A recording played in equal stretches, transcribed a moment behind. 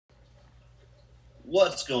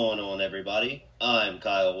What's going on, everybody? I'm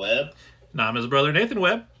Kyle Webb, And I'm his brother Nathan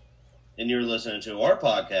Webb. and you're listening to our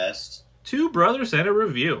podcast. Two Brothers and a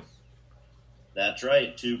Review. That's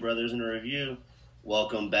right, Two Brothers in a Review.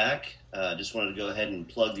 Welcome back. Just wanted to go ahead and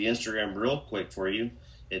plug the Instagram real quick for you.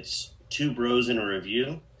 It's Two Bros in a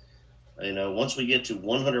Review. Once we get to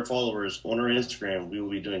 100 followers on our Instagram, we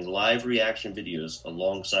will be doing live reaction videos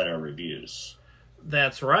alongside our reviews.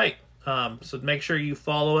 That's right. So make sure you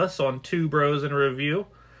follow us on Two Bros in a Review.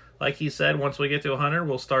 Like he said, once we get to 100,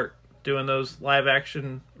 we'll start doing those live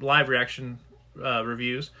reaction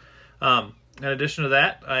reviews. In addition to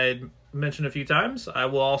that, I mentioned a few times, I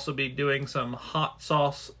will also be doing some hot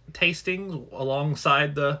sauce tastings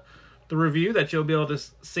alongside the review that you'll be able to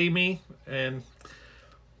see me and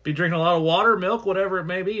be drinking a lot of water, milk, whatever it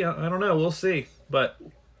may be. I don't know. We'll see. But,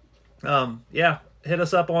 yeah, hit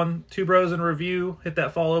us up on Two Bros in a Review. Hit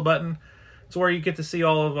that follow button. It's where you get to see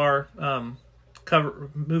all of our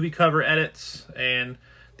movie cover edits and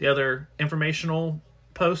the other informational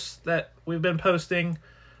posts that we've been posting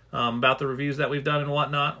about the reviews that we've done and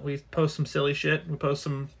whatnot. We post some silly shit. We post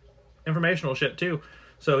some informational shit, too.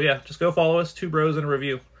 So, yeah, just go follow us, Two Bros in a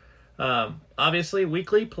Review. Obviously,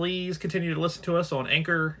 weekly, please continue to listen to us on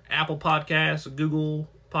Anchor, Apple Podcasts, Google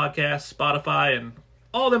Podcasts, Spotify, and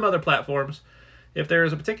all them other platforms. If there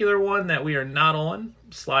is a particular one that we are not on,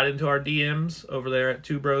 slide into our DMs over there at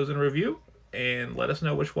Two Bros in a Review and let us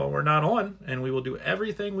know which one we're not on, and we will do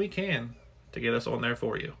everything we can to get us on there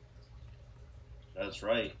for you. That's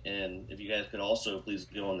right. And if you guys could also please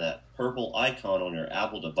go on that purple icon on your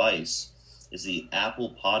Apple device, is the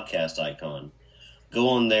Apple Podcast icon. Go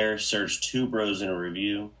on there, search Two Bros in a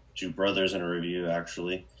Review, Two Brothers in a Review,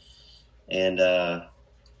 actually, and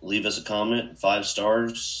leave us a comment, 5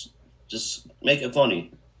 stars. Just make it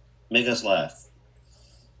funny. Make us laugh.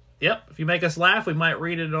 Yep, if you make us laugh, we might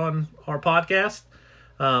read it on our podcast.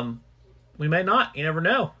 We may not. You never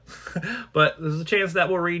know. But there's a chance that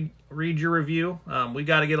we'll read your review. We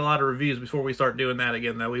got to get a lot of reviews before we start doing that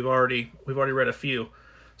again, though. We've already read a few.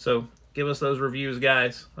 So give us those reviews,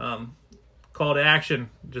 guys. Call to action.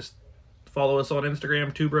 Just follow us on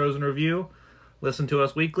Instagram, Two Bros in a Review. Listen to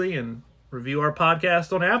us weekly and review our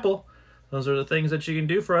podcast on Apple. Those are the things that you can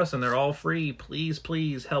do for us, and they're all free. Please,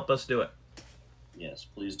 please help us do it. Yes,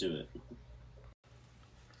 please do it.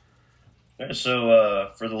 All right,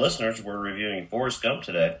 so for the listeners, we're reviewing Forrest Gump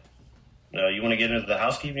today. You want to get into the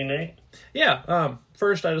housekeeping, Nate? Yeah.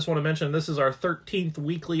 First, I just want to mention this is our 13th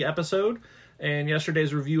weekly episode, and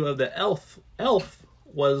yesterday's review of the Elf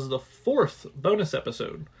was the 4th bonus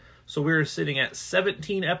episode. So we're sitting at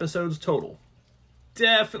 17 episodes total.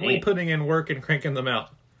 Definitely putting in work and cranking them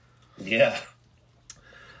out. Yeah.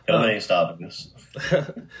 Ain't stopping us.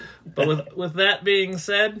 But with that being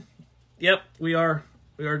said, yep, we are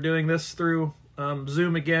doing this through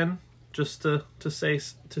Zoom again, just to stay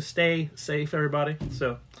safe, everybody.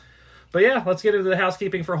 So, but yeah, let's get into the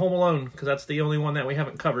housekeeping for Home Alone, because that's the only one that we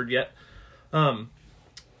haven't covered yet.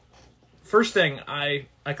 First thing, I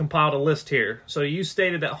compiled a list here. So you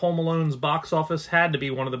stated that Home Alone's box office had to be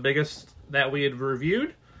one of the biggest that we had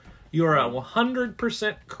reviewed. You are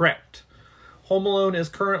 100% correct. Home Alone is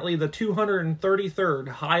currently the 233rd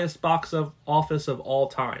highest box office of all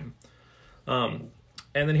time. And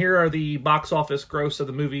then here are the box office gross of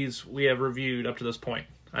the movies we have reviewed up to this point.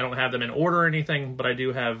 I don't have them in order or anything, but I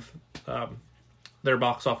do have their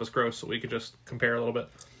box office gross, so we could just compare a little bit.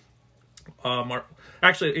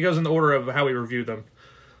 Actually, it goes in the order of how we reviewed them.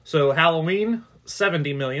 So Halloween,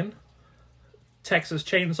 $70 million. Texas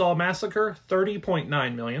Chainsaw Massacre,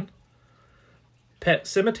 $30.9 million. Pet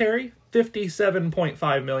Sematary,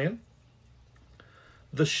 $57.5 million.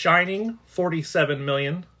 The Shining, $47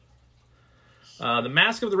 million. The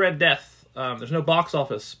Mask of the Red Death, there's no box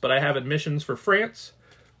office, but I have admissions for France.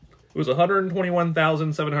 It was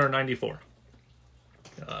 $121,794.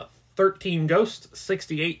 13 Ghosts,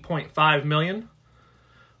 $68.5 million.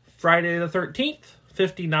 Friday the 13th,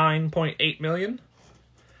 $59.8 million.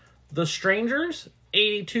 The Strangers,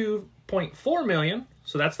 $82.4 million.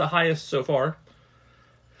 So that's the highest so far.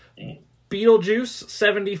 Beetlejuice,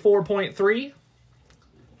 74.3.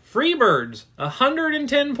 Freebirds,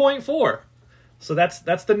 110.4. So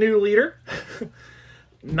that's the new leader.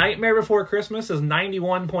 Nightmare Before Christmas is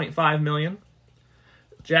 91.5 million.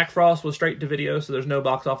 Jack Frost was straight to video, so there's no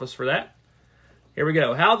box office for that. Here we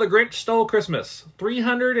go. How the Grinch Stole Christmas,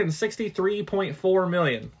 363.4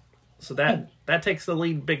 million. So that takes the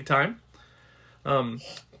lead big time.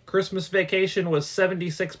 Christmas Vacation was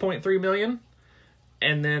 76.3 million.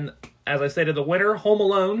 And then, as I stated, the winner, Home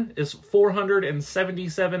Alone, is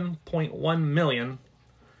 477.1 million.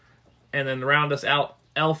 And then to round us out,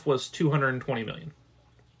 Elf was 220 million.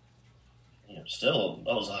 Still,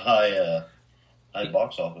 that was a high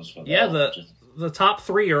box office for that. Yeah, the top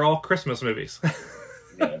three are all Christmas movies.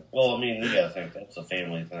 Yeah. Well, I mean, you gotta think that's a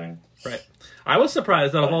family thing. Right. I was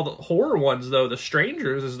surprised that of all the horror ones, though, The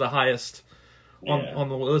Strangers is the highest on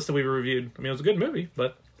the list that we reviewed. I mean, it was a good movie,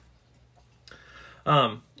 but...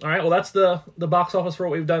 all right, well, that's the box office for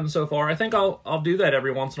what we've done so far. I think I'll do that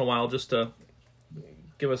every once in a while just to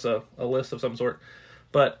give us a list of some sort.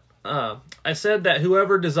 But I said that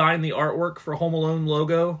whoever designed the artwork for Home Alone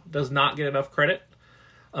logo does not get enough credit.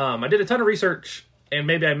 I did a ton of research, and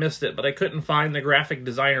maybe I missed it, but I couldn't find the graphic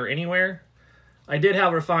designer anywhere. I did,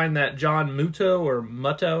 however, find that John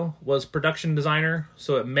Mutto was production designer,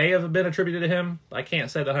 so it may have been attributed to him. I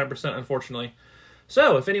can't say that 100%, unfortunately.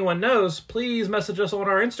 So, if anyone knows, please message us on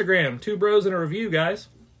our Instagram, Two Bros and a Review, guys.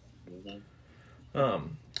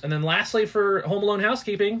 And then lastly, for Home Alone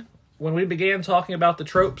housekeeping, when we began talking about the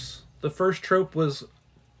tropes, the first trope we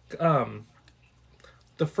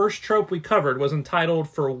covered was entitled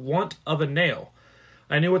For Want of a Nail.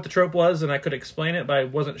 I knew what the trope was and I could explain it, but I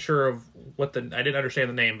wasn't sure of I didn't understand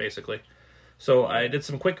the name, basically. So I did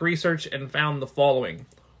some quick research and found the following.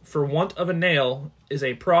 For want of a nail is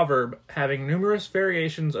a proverb having numerous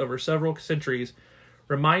variations over several centuries,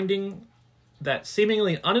 reminding that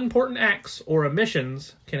seemingly unimportant acts or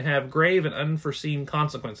omissions can have grave and unforeseen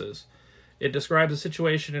consequences. It describes a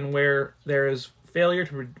situation in where there is failure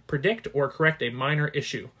to predict or correct a minor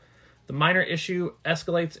issue. The minor issue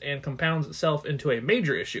escalates and compounds itself into a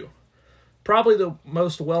major issue. Probably the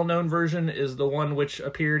most well-known version is the one which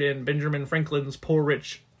appeared in Benjamin Franklin's Poor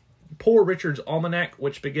Richard's Almanac,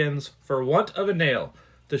 which begins, For want of a nail,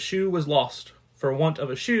 the shoe was lost. For want of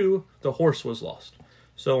a shoe, the horse was lost.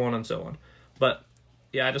 So on and so on. But,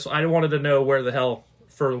 yeah, I wanted to know where the hell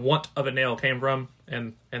For want of a nail came from,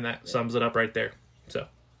 and that sums it up right there. So,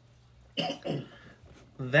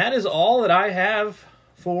 that is all that I have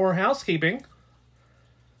for housekeeping.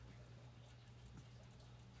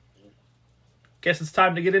 Guess it's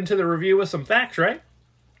time to get into the review with some facts, right?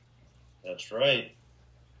 That's right.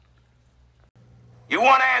 You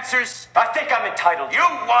want answers? I think I'm entitled. You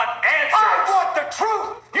want answers? I want the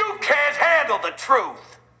truth! You can't handle the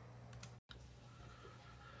truth!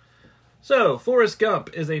 So, Forrest Gump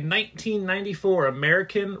is a 1994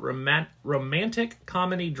 American romantic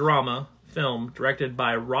comedy drama film directed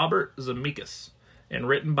by Robert Zemeckis and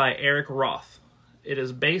written by Eric Roth. It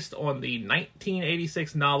is based on the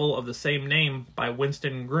 1986 novel of the same name by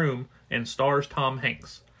Winston Groom and stars Tom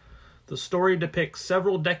Hanks. The story depicts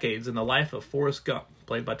several decades in the life of Forrest Gump,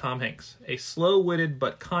 played by Tom Hanks, a slow-witted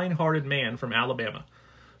but kind-hearted man from Alabama,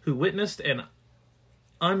 who witnessed and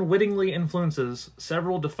unwittingly influences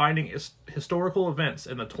several defining historical events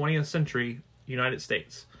in the 20th century United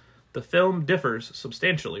States. The film differs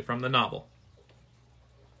substantially from the novel.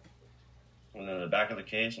 And then the back of the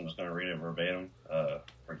case, I'm just going to read it verbatim.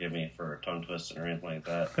 Forgive me for tongue twisting or anything like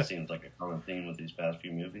that. It seems like a common theme with these past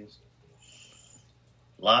few movies.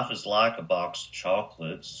 Life is like a box of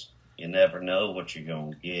chocolates. You never know what you're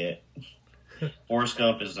going to get. Forrest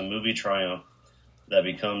Gump is the movie triumph that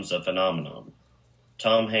becomes a phenomenon.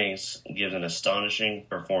 Tom Hanks gives an astonishing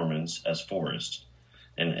performance as Forrest,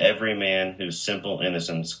 and every man whose simple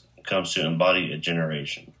innocence comes to embody a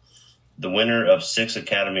generation. The winner of 6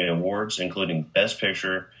 Academy Awards, including Best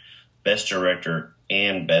Picture, Best Director,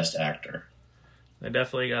 and Best Actor. They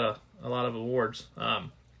definitely got a lot of awards.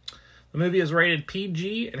 The movie is rated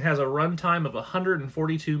PG and has a runtime of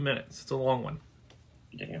 142 minutes. It's a long one.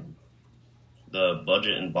 Damn. The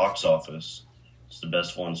budget and box office is the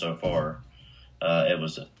best one so far. It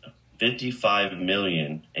was $55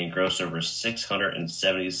 million and grossed over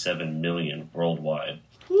 $677 million worldwide.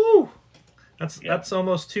 Woo! That's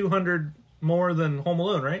almost 200 more than Home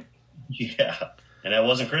Alone, right? Yeah, and that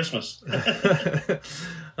wasn't Christmas.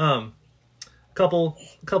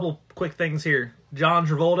 Couple quick things here. John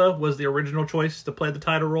Travolta was the original choice to play the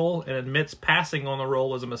title role and admits passing on the role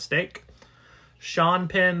was a mistake. Sean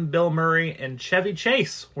Penn, Bill Murray, and Chevy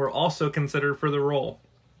Chase were also considered for the role.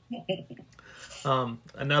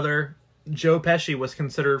 Another, Joe Pesci was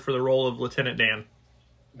considered for the role of Lieutenant Dan.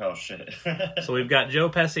 Oh, shit. So we've got Joe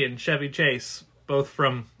Pesci and Chevy Chase, both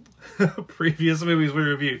from previous movies we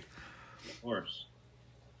reviewed. Of course.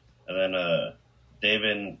 And then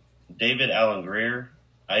David Alan Grier,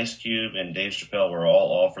 Ice Cube, and Dave Chappelle were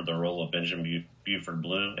all offered the role of Benjamin Buford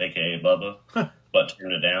Blue, a.k.a. Bubba, but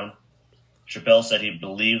turned it down. Chappelle said he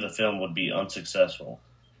believed the film would be unsuccessful.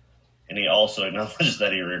 And he also acknowledged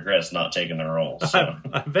that he regrets not taking the role. So.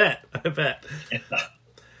 I bet. Yeah.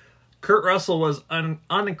 Kurt Russell was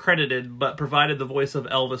uncredited, but provided the voice of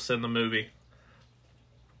Elvis in the movie.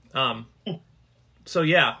 So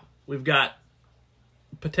yeah, we've got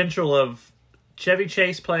potential of Chevy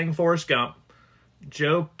Chase playing Forrest Gump,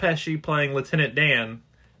 Joe Pesci playing Lieutenant Dan,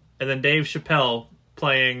 and then Dave Chappelle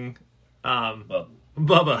playing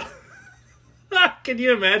Bubba. Can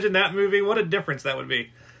you imagine that movie? What a difference that would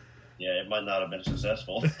be. Yeah, it might not have been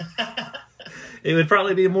successful. It would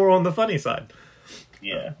probably be more on the funny side.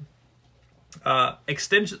 Yeah.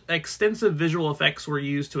 Extensive visual effects were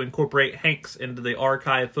used to incorporate Hanks into the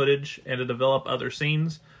archive footage and to develop other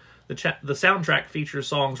scenes. The soundtrack features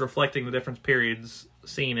songs reflecting the different periods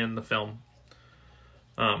seen in the film.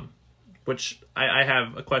 Which I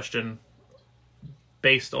have a question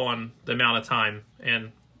based on the amount of time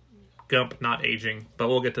and Gump not aging, but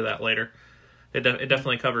we'll get to that later. It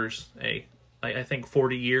definitely covers I think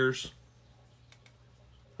 40 years,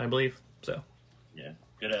 I believe. So Yeah,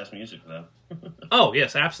 good ass music though. Oh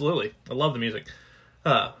yes, absolutely. I love the music.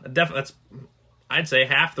 That's I'd say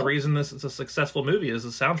half the reason this is a successful movie is the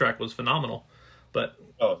soundtrack was phenomenal. But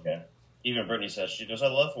okay, even Brittany says she goes, "I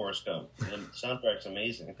love Forrest Gump. The soundtrack's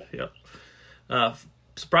amazing." Yep.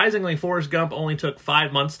 Surprisingly, Forrest Gump only took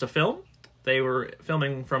 5 months to film. They were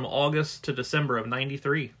filming from August to December of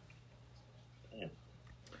 '93.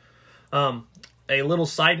 A little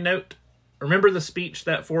side note. Remember the speech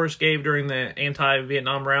that Forrest gave during the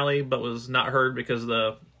anti-Vietnam rally, but was not heard because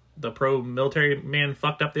the pro-military man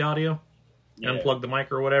fucked up the audio? Yeah. Unplugged the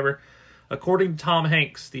mic or whatever? According to Tom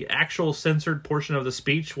Hanks, the actual censored portion of the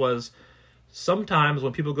speech was, sometimes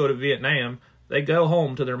when people go to Vietnam, they go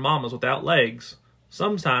home to their mamas without legs.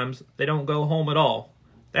 Sometimes they don't go home at all.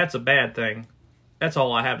 That's a bad thing. That's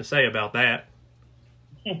all I have to say about that.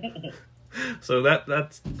 So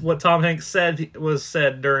that's what Tom Hanks was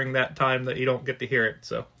said during that time that you don't get to hear it.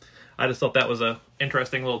 So I just thought that was a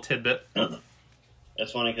interesting little tidbit.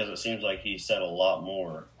 It's funny because it seems like he said a lot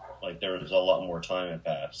more. Like there was a lot more time had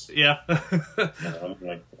passed. Yeah.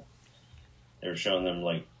 Like they were showing them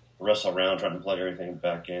like wrestle around trying to plug everything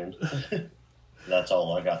back in. That's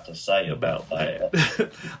all I got to say about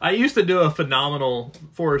that. I used to do a phenomenal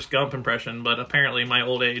Forrest Gump impression, but apparently in my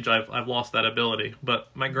old age I've lost that ability. But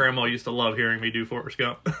my grandma used to love hearing me do Forrest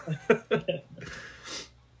Gump.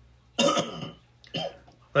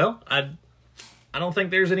 Well, I don't think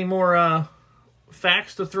there's any more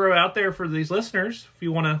facts to throw out there for these listeners. If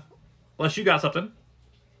you want to, unless you got something.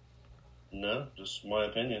 No, just my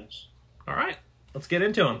opinions. All right, let's get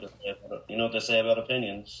into them. You know what they say about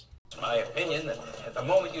opinions. My opinion that at the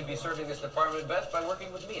moment you'd be serving this department best by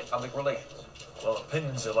working with me in public relations. Well,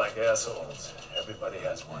 opinions are like assholes. Everybody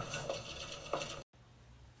has one.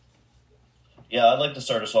 Yeah, I'd like to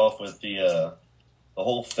start us off with the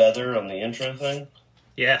whole feather on the intro thing.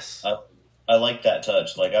 Yes. I like that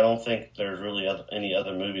touch. Like, I don't think there's really any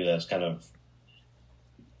other movie that's kind of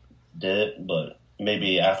did it, but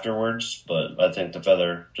maybe afterwards. But I think the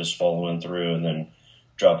feather just following through and then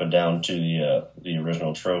dropping down to the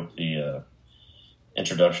original trope, the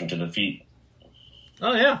introduction to the feet.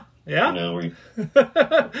 Oh yeah, yeah. You know, where you...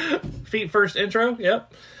 feet first intro.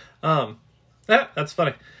 Yep. That's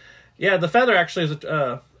funny. Yeah, the feather actually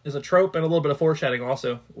is a trope and a little bit of foreshadowing.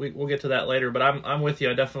 Also, we'll get to that later. But I'm with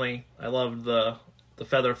you. I loved the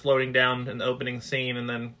feather floating down in the opening scene and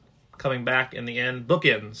then coming back in the end.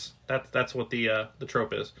 Bookends. That's what the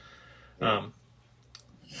trope is.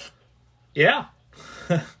 Yeah.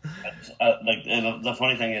 Like, and the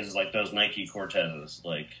funny thing is, like, those Nike Cortezes,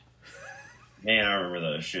 like, man, I remember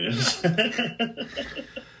those shoes.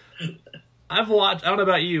 I don't know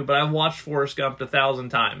about you, but I've watched Forrest Gump 1,000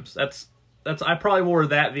 times. I probably wore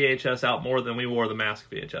that VHS out more than we wore the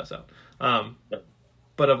Mask VHS out.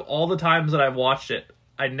 But of all the times that I've watched it,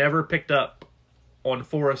 I never picked up on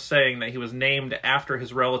Forrest saying that he was named after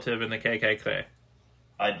his relative in the KKK.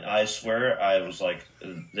 I swear I was like,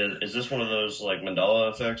 is this one of those like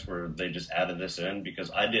Mandela effects where they just added this in?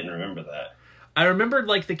 Because I didn't remember that. I remembered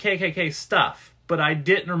like the KKK stuff, but I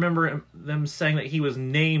didn't remember them saying that he was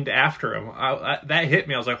named after him. That hit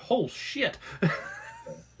me. I was like, oh shit.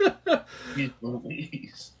 He's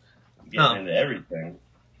getting into everything.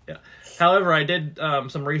 Yeah. However, I did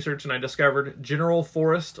some research and I discovered General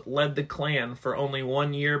Forrest led the Klan for only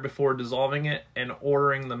 1 year before dissolving it and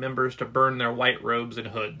ordering the members to burn their white robes and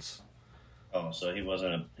hoods. Oh, so he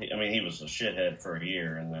wasn't he was a shithead for a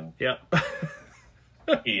year and then... Yep.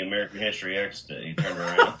 He American History X did. He turned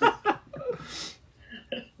around.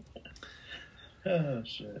 Oh,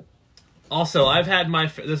 shit. Also, I've had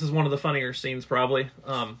this is one of the funnier scenes probably.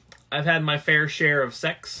 I've had my fair share of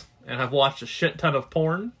sex and I've watched a shit ton of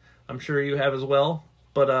porn. I'm sure you have as well.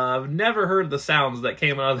 But I've never heard the sounds that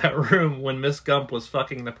came out of that room when Miss Gump was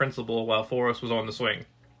fucking the principal while Forrest was on the swing.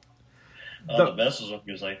 The best was when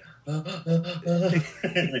he was like, the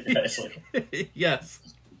guy's like, yes.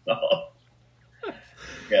 oh.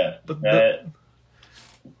 Yeah. But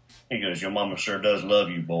he goes, your mama sure does love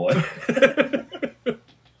you, boy.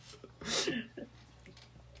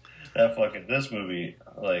 This movie,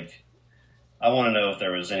 like, I want to know if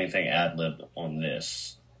there was anything ad-libbed on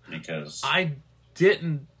this, because I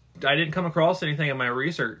didn't come across anything in my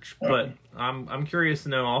research, but I'm curious to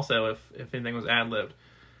know also if anything was ad-libbed.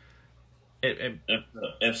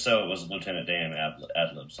 If so, it was Lieutenant Dan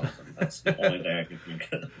ad-lib something. That's the only thing I can think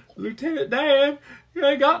of. Lieutenant Dan, you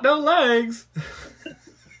ain't got no legs.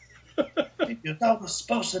 You thought I was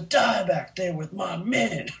supposed to die back there with my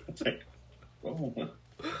men. Like, oh.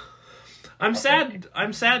 I'm sad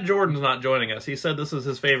Jordan's not joining us. He said this is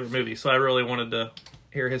his favorite movie, so I really wanted to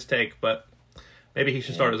hear his take, but maybe he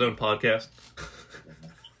should start his own podcast.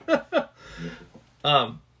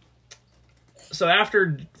 So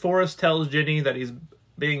after Forrest tells Jenny that he's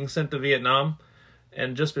being sent to Vietnam,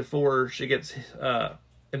 and just before she gets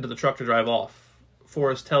into the truck to drive off,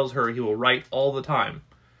 Forrest tells her he will write all the time.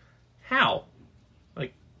 How?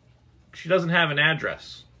 Like, she doesn't have an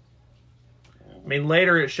address. I mean,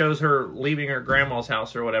 later it shows her leaving her grandma's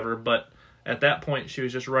house or whatever, but at that point she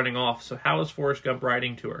was just running off. So how is Forrest Gump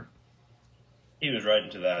writing to her? He was writing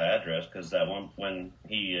to that address because that one, when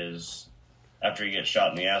he is, after he gets shot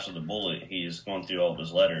in the ass with a bullet, he's going through all of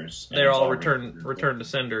his letters. They're all returned to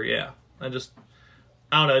sender, yeah. I don't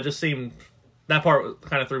know, it just seemed, that part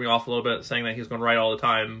kind of threw me off a little bit, saying that he's going to write all the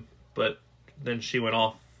time, but then she went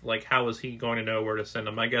off. Like, how is he going to know where to send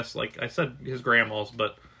them? I guess, like I said, his grandma's,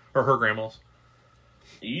 or her grandma's.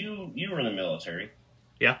 You were in the military.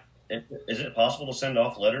 Yeah. Is it possible to send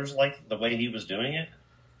off letters like the way he was doing it?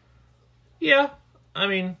 Yeah. I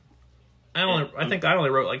mean, I think I only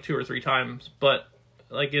wrote like 2 or 3 times, but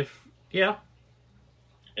like It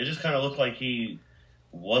just kind of looked like he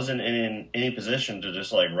wasn't in any position to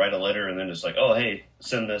just like write a letter and then just like, oh, hey,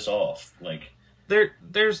 send this off. Like,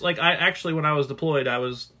 there's like, I actually, when I was deployed, I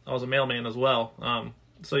was a mailman as well.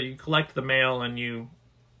 So you collect the mail and you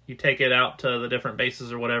take it out to the different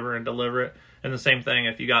bases or whatever and deliver it. And the same thing,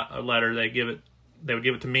 if you got a letter, they would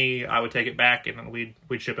give it to me. I would take it back and we'd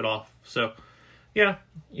ship it off. So yeah,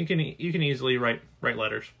 you can easily write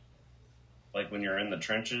letters. Like when you're in the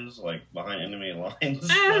trenches, like behind enemy lines.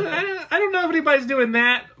 I don't know if anybody's doing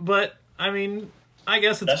that, but I mean, I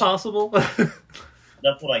guess it's possible.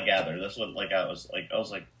 That's what I gathered. That's what I was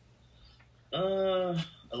like,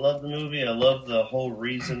 I love the movie. I love the whole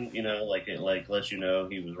reason, like it like lets you know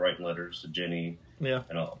he was writing letters to Jenny. Yeah.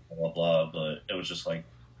 And blah, blah, blah. But it was just like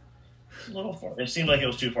a little far. It seemed like it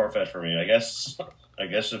was too far-fetched for me. I guess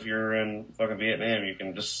if you're in fucking Vietnam, you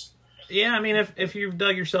can just... Yeah, I mean, if you've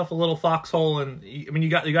dug yourself a little foxhole and... you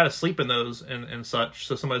got to sleep in those and such,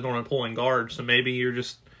 so somebody's going to pull in guard. So maybe you're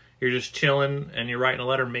just chilling and you're writing a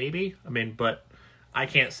letter, maybe. I mean, but I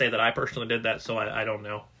can't say that I personally did that, so I don't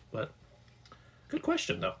know. But... Good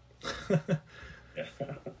question, though. Yeah.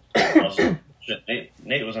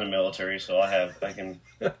 Nate was in the military, so I can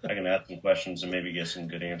ask some questions and maybe get some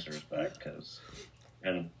good answers back. I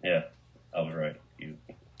was right. You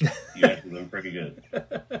answered them pretty good.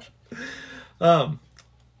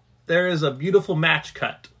 There is a beautiful match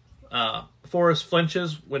cut. Forrest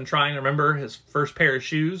flinches when trying to remember his first pair of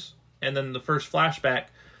shoes, and then the first flashback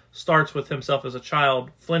starts with himself as a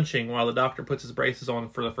child flinching while the doctor puts his braces on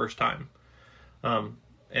for the first time.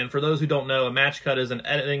 And for those who don't know, a match cut is an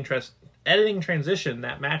editing transition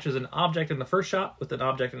that matches an object in the first shot with an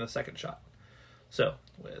object in the second shot. So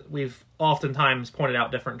we've oftentimes pointed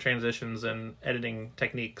out different transitions and editing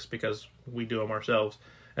techniques because we do them ourselves,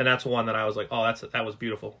 and that's one that I was like, oh, that was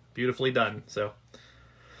beautifully done. So,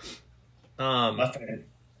 I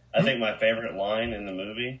think my favorite line in the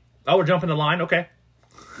movie. Oh, we're jumping the line, okay?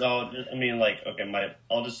 No, I mean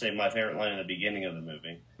I'll just say my favorite line in the beginning of the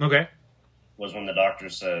movie. Okay. Was when the doctor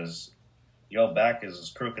says, "Your back is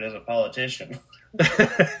as crooked as a politician."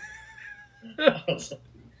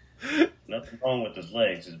 Nothing wrong with his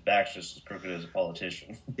legs. His back's just as crooked as a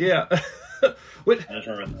politician. Yeah. I just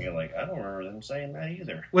remember thinking, I don't remember them saying that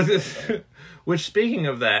either. Which, speaking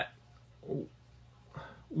of that,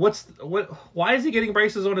 why is he getting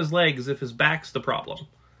braces on his legs if his back's the problem?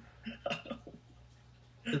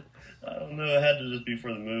 I don't know. It had to just be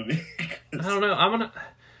for the movie. I don't know.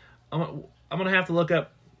 I'm gonna have to look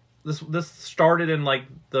up. This started in like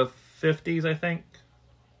the 50s, I think.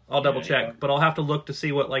 I'll double check, but I'll have to look to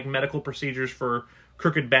see what like medical procedures for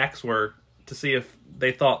crooked backs were to see if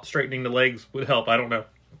they thought straightening the legs would help. I don't know.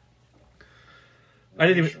 I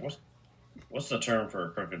didn't even. What's the term for a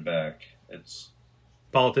crooked back? It's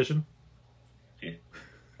politician. Yeah,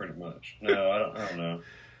 pretty much. No, I don't know.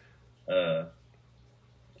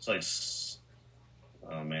 It's like,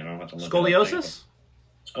 oh man, I don't have to look. Scoliosis?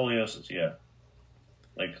 Scoliosis, yeah.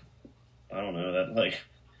 Like, I don't know that. Like,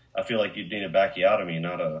 I feel like you'd need a bacchiotomy,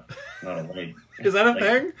 not a leg. Is that a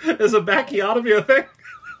thing? Is a bacchiotomy a thing?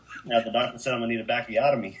 Yeah, the doctor said I'm gonna need a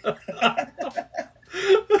bacchiotomy.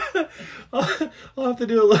 I'll have to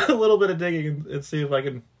do a little bit of digging and see if I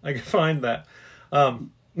can find that.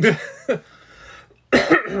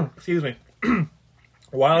 Excuse me.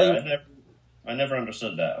 I never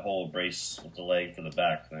understood that whole brace with the leg for the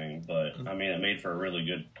back thing, but I mean, it made for a really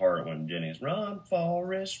good part when Jenny's "Run,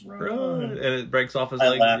 Forrest, run," and it breaks off his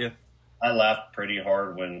leg. I laughed pretty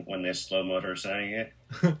hard when they slow-moed her saying it.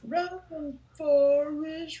 "Run,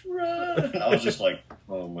 Forrest, run." I was just like,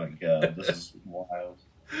 oh my god, this is wild.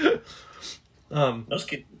 Those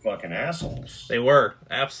kids were fucking assholes. They were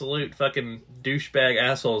absolute fucking douchebag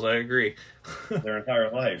assholes. I agree. Their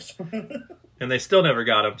entire lives. And they still never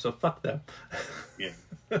got him, so fuck them.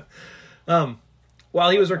 Yeah.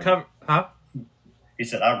 While he was recovering, He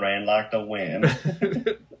said, "I ran like the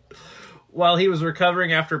wind." While he was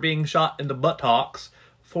recovering after being shot in the buttocks,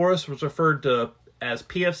 Forrest was referred to as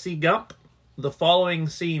PFC Gump. The following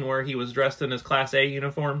scene where he was dressed in his Class A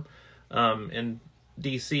uniform in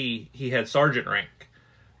D.C., he had sergeant rank.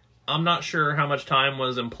 I'm not sure how much time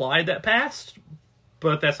was implied that passed,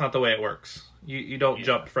 but that's not the way it works. You don't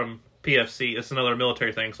jump from PFC. It's another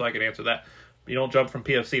military thing, so I can answer that. You don't jump from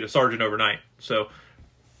PFC to sergeant overnight. So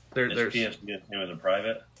there's PFC the same as a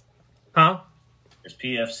private? Huh? Is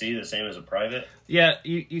PFC the same as a private? Yeah,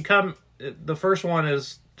 you come. The first one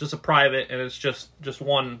is just a private, and it's just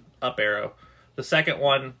one up arrow. The second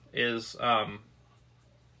one is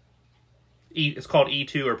it's called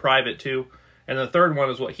E2 or Private 2, and the third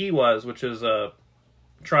one is what he was, which is a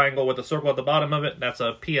triangle with a circle at the bottom of it. That's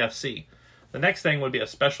a PFC. The next thing would be a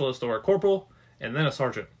specialist or a corporal, and then a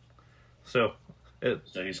sergeant. So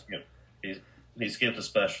he skipped the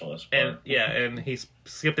specialist part. And he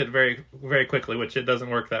skipped it very, very quickly, which it doesn't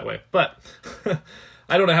work that way. But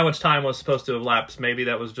I don't know how much time was supposed to have lapsed. Maybe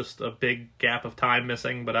that was just a big gap of time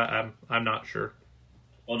missing, but I'm not sure.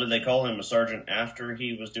 Well, did they call him a sergeant after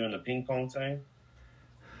he was doing the ping pong thing?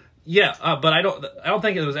 Yeah, but I don't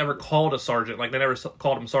think it was ever called a sergeant. Like, they never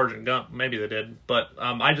called him Sergeant Gump. Maybe they did, but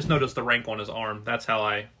I just noticed the rank on his arm. That's how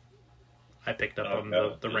I picked up on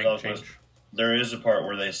the rank change. There is a part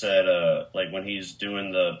where they said, like when he's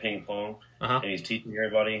doing the ping pong and he's teaching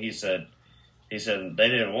everybody, he said they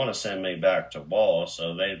didn't want to send me back to Wall,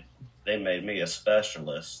 so they made me a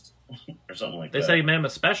specialist or something like that. They said he made him a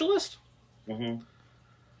specialist? Mm-hmm.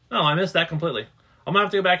 No, I missed that completely. I'm gonna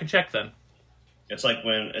have to go back and check then. It's like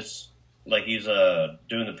when it's like he's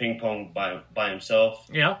doing the ping pong by himself.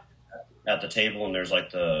 Yeah. At the table, and there's like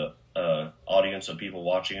the audience of people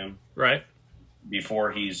watching him. Right.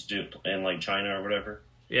 Before he's in like China or whatever.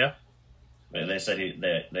 Yeah. They said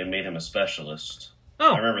they made him a specialist.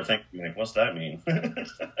 Oh. I remember thinking, like, what's that mean?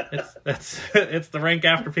 it's the rank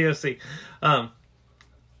after PFC.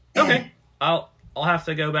 Okay. I'll have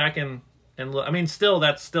to go back and look. I mean,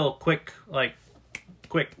 that's still quick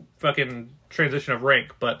fucking transition of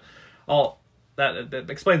rank, but that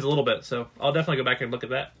explains a little bit, so I'll definitely go back and look at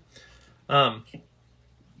that.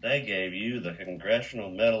 They gave you the Congressional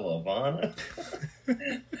Medal of Honor.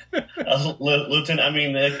 Lieutenant, I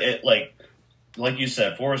mean, like you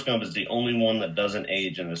said, Forrest Gump is the only one that doesn't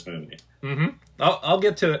age in this movie. Mm-hmm. I'll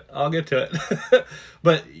get to it.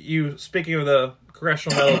 But speaking of the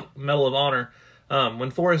Congressional Medal of Honor, when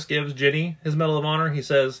Forrest gives Jenny his Medal of Honor, he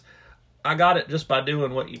says, "I got it just by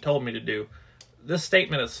doing what you told me to do." This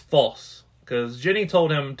statement is false, because Jenny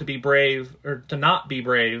told him to be brave, or to not be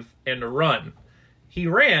brave, and to run. He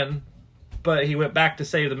ran, but he went back to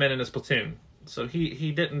save the men in his platoon. So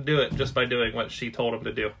he didn't do it just by doing what she told him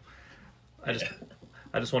to do. I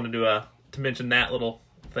just wanted to mention that little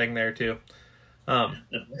thing there too. Go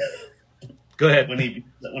ahead. When he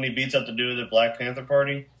beats up the dude at the Black Panther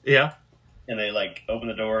party. Yeah. And they like open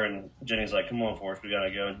the door, and Jenny's like, "Come on, Forrest, we gotta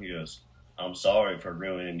go." And he goes, "I'm sorry for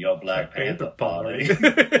ruining your Black Panther party."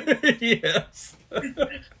 Yes.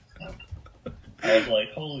 I was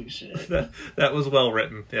like, holy shit. That was well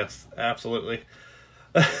written. Yes, absolutely.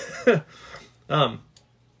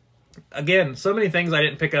 Again, so many things I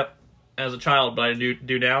didn't pick up as a child, but I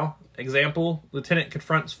do now. Example, Lieutenant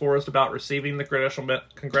confronts Forrest about receiving the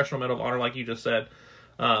Congressional Medal of Honor, like you just said.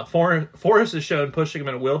 Forrest is shown pushing him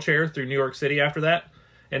in a wheelchair through New York City after that,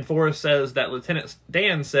 and Forrest says that Lieutenant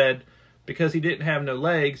Dan said because he didn't have no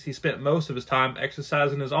legs, he spent most of his time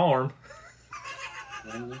exercising his arm.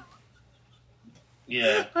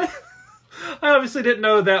 Yeah. I obviously didn't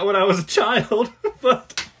know that when I was a child,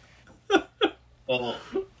 but Well,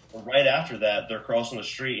 right after that, they're crossing the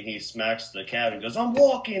street, and he smacks the cab and goes, "I'm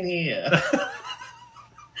walking here."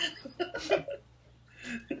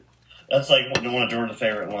 That's like one of Jordan's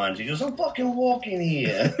favorite lines. He goes, "I'm fucking walking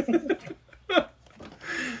here."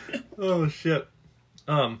 Oh shit.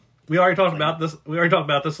 We already talked about this. We already talked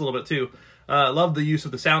about this a little bit too. Love the use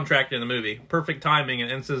of the soundtrack in the movie. Perfect timing in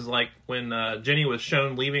instances like when Jenny was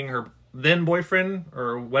shown leaving her then boyfriend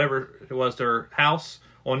or whatever it was to her house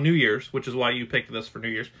on New Year's, which is why you picked this for New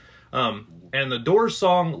Year's. And the Doors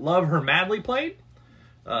song "Love Her Madly" played.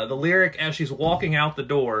 The lyric as she's walking out the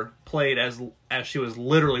door played as she was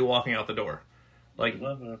literally walking out the door. Like,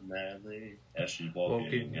 "Love her madly as she's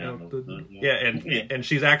walking out the door." Yeah, and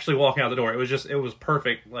she's actually walking out the door. It was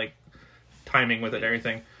perfect, like, timing with it and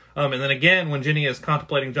everything. And then again, when Jenny is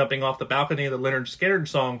contemplating jumping off the balcony, the Leonard Skinner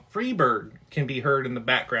song "Freebird" can be heard in the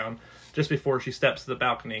background just before she steps to the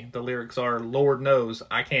balcony. The lyrics are, "Lord knows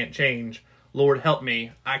I can't change. Lord help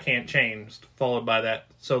me, I can't change," followed by that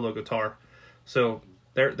solo guitar. So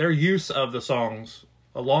their use of the songs,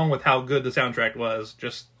 along with how good the soundtrack was,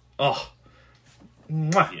 just, oh,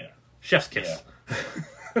 mwah, Yeah. chef's kiss.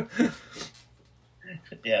 Yeah.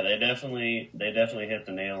 Yeah, they definitely hit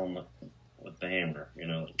the nail with the hammer, you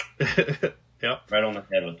know. Yep. Right on the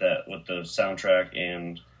head with that, with the soundtrack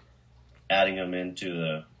and adding them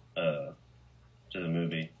into the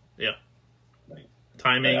movie. Yeah. Like,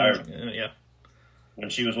 Timing. Yeah. when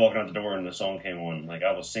she was walking out the door and the song came on, like,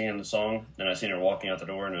 I was singing the song, then I seen her walking out the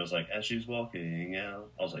door, and it was like, as she's walking out,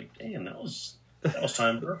 I was like, damn, that was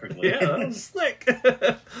timed perfectly. Yeah, that was slick.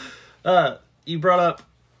 You brought up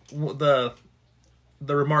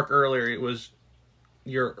the remark earlier. It was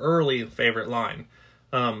your early favorite line.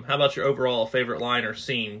 How about your overall favorite line or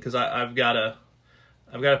scene? Because I've got a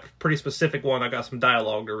pretty specific one. I've got some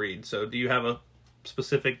dialogue to read. So, do you have a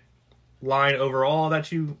specific line overall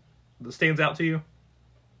that stands out to you?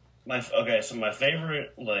 So my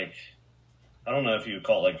favorite, like, I don't know if you would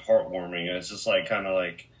call it like heartwarming. It's just like kind of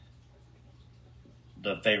like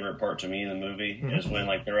the favorite part to me in the movie is when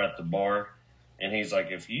like they're at the bar and he's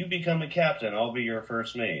like, "If you become a captain, I'll be your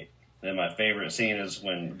first mate." Then my favorite scene is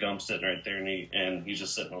when Gump's sitting right there and he's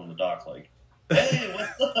just sitting on the dock like, "Hey,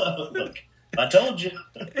 what's up? Look, I told you."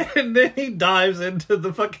 And then he dives into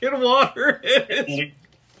the fucking water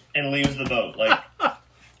and leaves the boat. Like,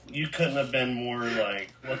 you couldn't have been more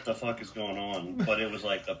like, what the fuck is going on? But it was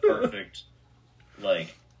like the perfect,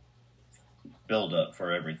 like, build up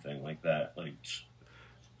for everything like that. Like,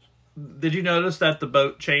 Did you notice that the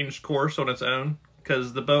boat changed course on its own?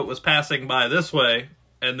 Because the boat was passing by this way,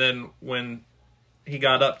 and then when he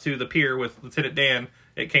got up to the pier with Lieutenant Dan,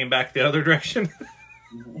 it came back the other direction.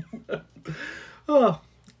 Oh,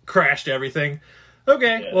 crashed everything.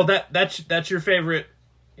 Okay, yeah. Well that's your favorite,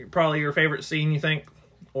 probably your favorite scene, you think?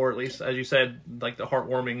 Or at least, as you said, like the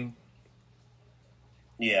heartwarming.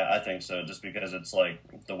 Yeah, I think so. Just because it's like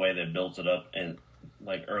the way they built it up and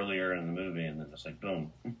like earlier in the movie, and then it's like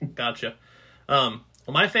boom. Gotcha. Well,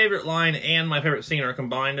 my favorite line and my favorite scene are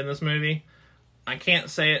combined in this movie. I can't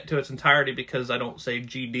say it to its entirety because I don't say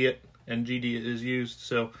GD it, and GD it is used,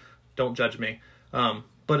 so don't judge me.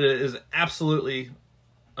 But it is absolutely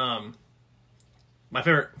my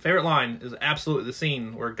favorite line is absolutely the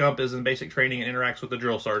scene where Gump is in basic training and interacts with the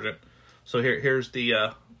drill sergeant. So here's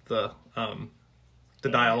the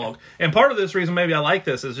dialogue. And part of this reason maybe I like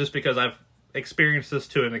this is just because I've experienced this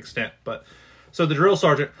to an extent. But so the drill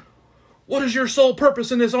sergeant, "What is your sole purpose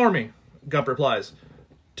in this army?" Gump replies,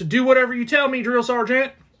 "To do whatever you tell me, drill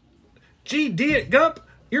sergeant." "GD it, Gump.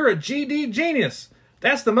 You're a GD genius.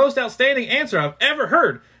 That's the most outstanding answer I've ever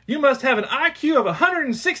heard. You must have an IQ of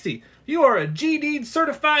 160. You are a GD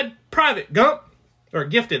certified private, Gump." Or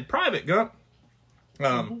gifted private, Gump.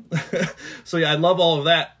 So yeah, I love all of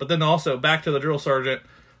that. But then also back to the drill sergeant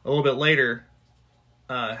a little bit later,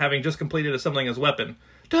 having just completed assembling his weapon.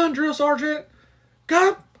 "Done, drill sergeant."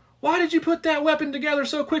 "Gump, why did you put that weapon together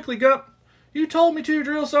so quickly, Gump?" "You told me to,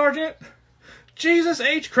 drill sergeant." "Jesus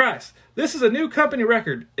H. Christ, this is a new company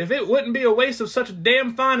record. If it wouldn't be a waste of such a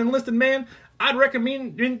damn fine enlisted man, I'd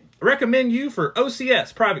recommend you for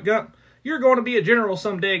OCS, Private Gump. You're going to be a general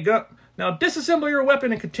someday, Gump. Now disassemble your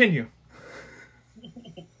weapon and continue."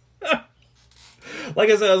 Like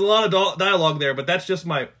I said, there's a lot of dialogue there, but that's just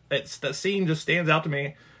that scene just stands out to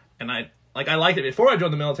me, and I liked it before I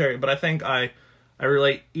joined the military, but I think I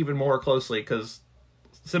relate even more closely because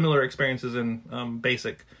similar experiences in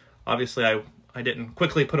basic. Obviously, I didn't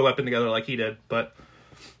quickly put a weapon together like he did, but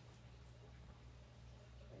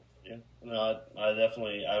yeah, no, I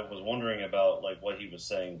definitely I was wondering about like what he was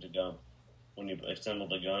saying to Gump when he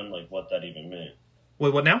assembled the gun, like what that even meant.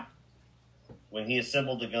 Wait, what now? When he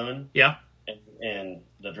assembled the gun, Yeah. and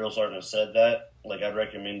the drill sergeant said that, like, I'd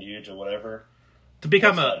recommend you to whatever. To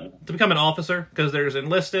become an officer, because there's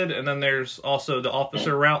enlisted, and then there's also the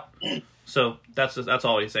officer route. So that's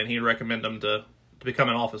all he's saying. He'd recommend them to become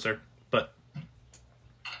an officer. But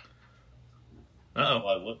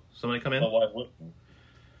Why would somebody come in? Well, why wouldn't?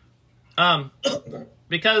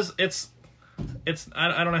 Because it's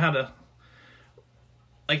I don't know how to,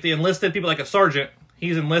 like, the enlisted people, like a sergeant,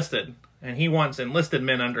 he's enlisted and he wants enlisted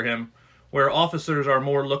men under him, where officers are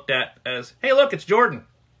more looked at as, hey, look, it's Jordan.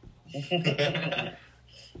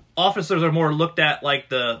 Officers are more looked at like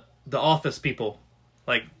the office people,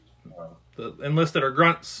 like the enlisted are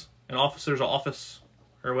grunts and officers are office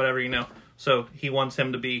or whatever, so he wants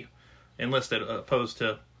him to be enlisted opposed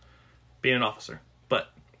to being an officer.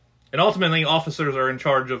 And ultimately officers are in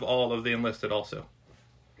charge of all of the enlisted also.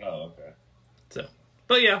 Oh, okay. So,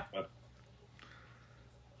 but yeah.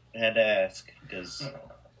 I had to ask because.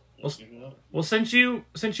 Well, since you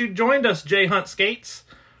joined us, Jay Hunt Skates,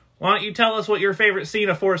 why don't you tell us what your favorite scene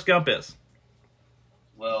of Forrest Gump is?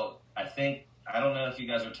 Well, I don't know if you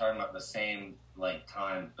guys are talking about the same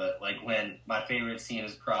time, but when my favorite scene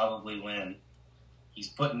is probably when he's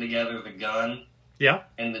putting together the gun. Yeah.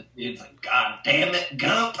 And the dude's like, God damn it,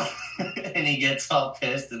 Gump! And he gets all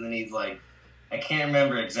pissed, and then he's like, I can't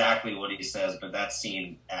remember exactly what he says, but that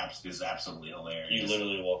scene is absolutely hilarious. You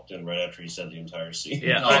literally walked in right after he said the entire scene.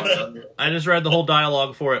 Yeah, I just read the whole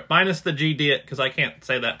dialogue for it, minus the G diet, because I can't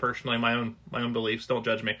say that personally. My own beliefs. Don't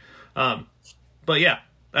judge me. But yeah,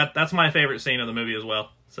 that's my favorite scene of the movie as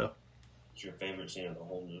well. So. It's your favorite scene of the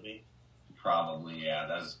whole movie? Probably, yeah.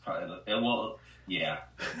 That's probably yeah.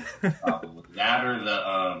 Probably that, or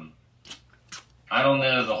the I don't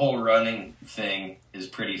know. The whole running thing is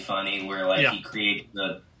pretty funny, where he creates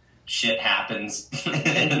the shit happens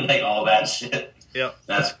and all that shit. Yep,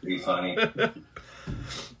 that's pretty funny.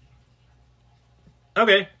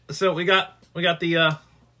 Okay, so we got the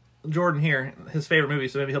Jordan here, his favorite movie.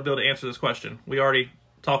 So maybe he'll be able to answer this question. We already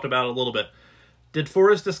talked about it a little bit. Did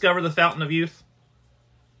Forrest discover the fountain of youth?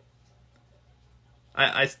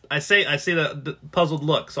 I see the puzzled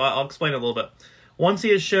look, so I'll explain it a little bit. Once he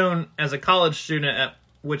is shown as a college student, at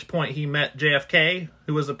which point he met JFK,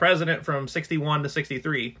 who was the president from 61 to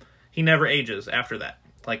 63, he never ages after that.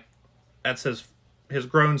 That's his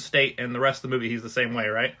grown state, and the rest of the movie he's the same way,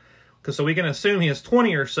 right? So we can assume he is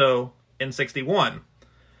 20 or so in 61.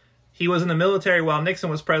 He was in the military while Nixon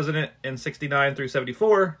was president in 69 through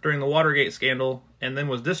 74 during the Watergate scandal, and then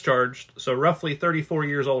was discharged, so roughly 34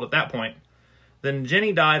 years old at that point. Then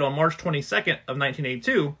Jenny died on March 22nd of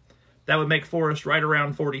 1982. That would make Forrest right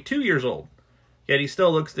around 42 years old. Yet he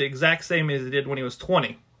still looks the exact same as he did when he was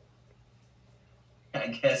 20. I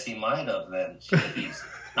guess he might have then. Jeez.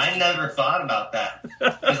 I never thought about that.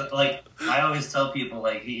 'Cause, I always tell people,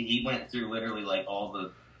 he went through literally, all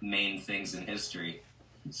the main things in history.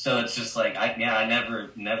 So it's just I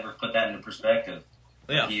never put that into perspective.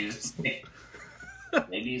 Yeah. Maybe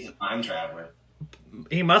he's a time traveler.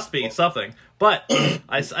 He must be something. But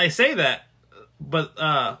I say that, but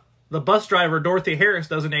the bus driver, Dorothy Harris,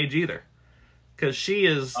 doesn't age either. Because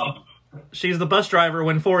she's the bus driver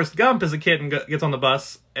when Forrest Gump is a kid and gets on the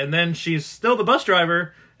bus, and then she's still the bus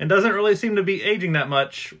driver and doesn't really seem to be aging that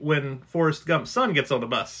much when Forrest Gump's son gets on the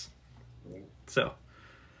bus. So.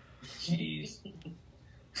 Jeez.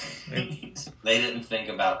 They didn't think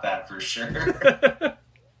about that for sure.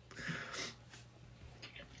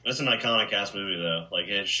 That's an iconic ass movie, though.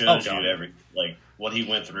 It shows you what he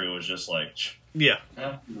went through was just yeah.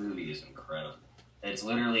 That movie is incredible. It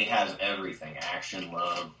literally has everything: action,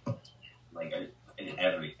 love,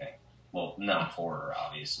 everything. Well, not horror,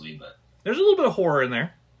 obviously, but there's a little bit of horror in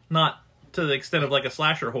there. Not to the extent of a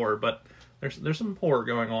slasher horror, but there's some horror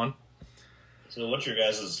going on. So, what's your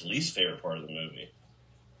guys' least favorite part of the movie?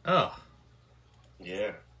 Oh,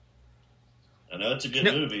 yeah. I know it's a good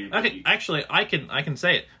movie. Actually, I can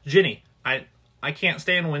say it. Jenny. I can't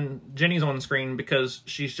stand when Jenny's on screen because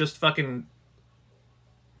she's just fucking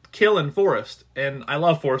killing Forrest, and I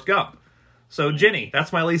love Forrest Gump. So Jenny,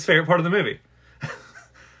 that's my least favorite part of the movie.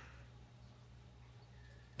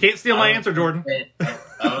 Can't steal my answer, Jordan.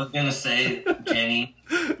 I was gonna say Jenny,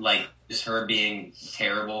 just her being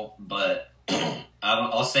terrible, but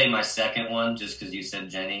I'll say my second one just because you said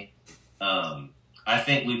Jenny. I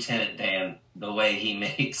think Lieutenant Dan, the way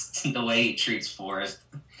he treats Forrest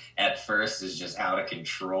at first is just out of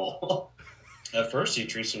control. At first, he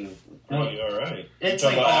treats him pretty alright. It's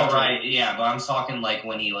alright, yeah, but I'm talking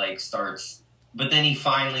when he starts, but then he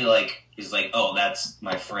finally is oh, that's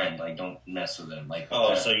my friend, don't mess with him.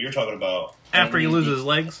 So you're talking about after he loses his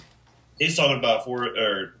legs? He's talking about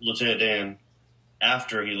Lieutenant Dan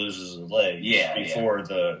after he loses his leg. Before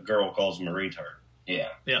the girl calls him a retard. Yeah.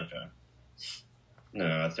 Okay.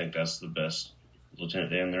 No, I think that's the best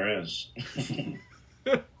Lieutenant Dan there is.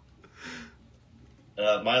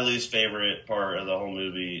 My least favorite part of the whole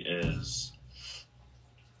movie is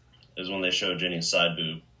when they show Jenny's side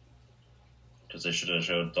boob. Because they should have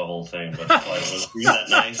showed the whole thing, but it probably wasn't that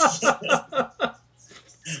nice.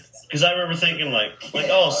 Because I remember thinking,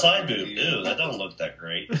 side boob, ew, that don't look that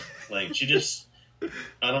great. Like, she just,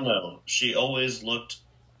 I don't know. She always looked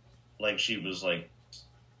like she was, like,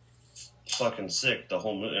 fucking sick the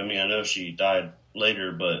whole movie. I mean, I know she died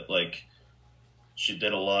later, but, like, she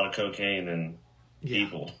did a lot of cocaine and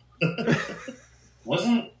people. If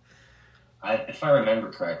I remember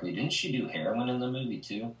correctly, didn't she do heroin in the movie,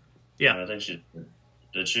 too? Yeah. I think she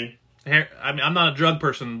did. She? I mean, I'm not a drug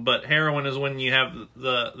person, but heroin is when you have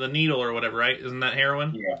the needle or whatever, right? Isn't that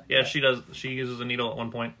heroin? Yeah, she does. She uses a needle at one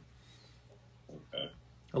point. Okay.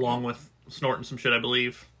 Along with snorting some shit, I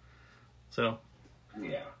believe. So.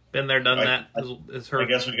 Yeah. Been there, done that. Is her. I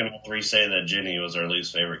guess we can all three say that Jenny was our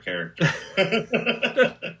least favorite character.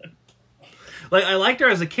 Like, I liked her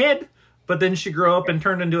as a kid, but then she grew up and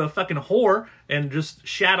turned into a fucking whore and just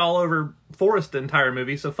shat all over Forrest the entire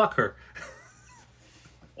movie, so fuck her.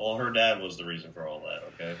 Well, her dad was the reason for all that,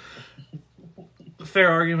 okay? Fair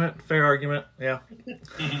argument, yeah.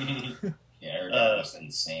 Yeah, her dad was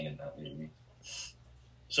insane in that movie.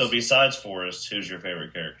 So besides Forrest, who's your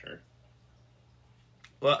favorite character?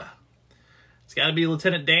 Well, it's got to be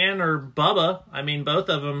Lieutenant Dan or Bubba. I mean, both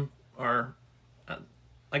of them are...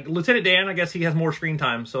 like, Lieutenant Dan, I guess he has more screen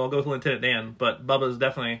time, so I'll go with Lieutenant Dan, but Bubba's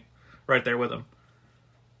definitely right there with him.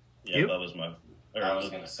 Yeah, you? Bubba's my... I was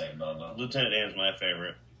going to say Bubba. Lieutenant Dan's my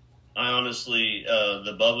favorite. I honestly,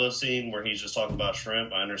 the Bubba scene where he's just talking about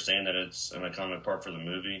shrimp, I understand that it's an iconic part for the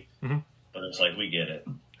movie, but it's like, we get it.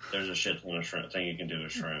 There's a shit ton of shrimp thing you can do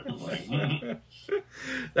with shrimp. Like,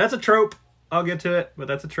 that's a trope. I'll get to it, but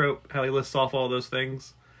that's a trope, how he lists off all those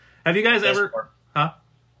things. Have you guys ever... Huh?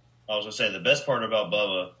 I was going to say, the best part about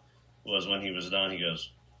Bubba was when he was done, he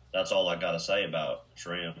goes, that's all I got to say about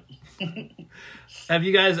shrimp. Have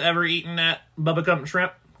you guys ever eaten at Bubba Gump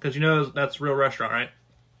Shrimp? Because you know that's a real restaurant, right?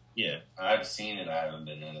 Yeah. I've seen it. I haven't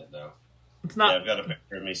been in it, though. It's not... Yeah, I've got a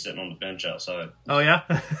picture of me sitting on the bench outside. Oh, yeah?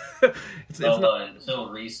 it's not... Until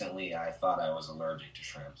recently, I thought I was allergic to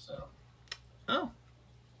shrimp, so... Oh.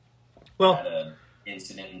 Well... I had an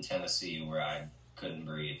incident in Tennessee where I couldn't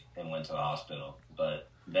breathe and went to the hospital, but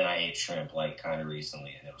then I ate shrimp, kind of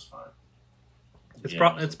recently, and it was fine.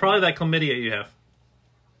 It's probably that chlamydia you have.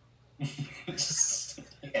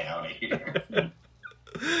 Get out of here.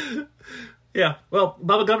 Yeah, well,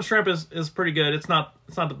 Bubba Gump Shrimp is pretty good. It's not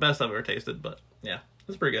the best I've ever tasted, but yeah,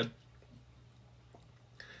 it's pretty good.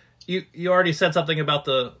 You already said something about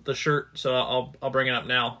the shirt, so I'll bring it up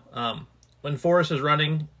now. When Forrest is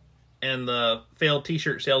running, and the failed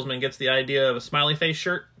T-shirt salesman gets the idea of a smiley face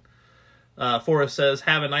shirt, Forrest says,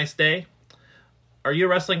 "Have a nice day." Are you a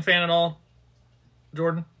wrestling fan at all,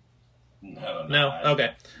 Jordan? No.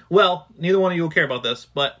 Okay. Well, neither one of you will care about this,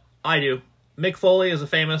 but I do. Mick Foley is a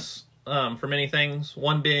famous for many things.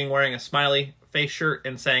 One being wearing a smiley face shirt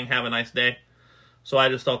and saying "Have a nice day." So I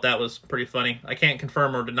just thought that was pretty funny. I can't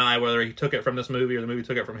confirm or deny whether he took it from this movie or the movie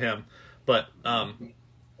took it from him, but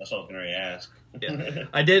that's all I was going to ask. Yeah.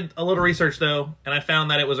 I did a little research though, and I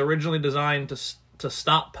found that it was originally designed to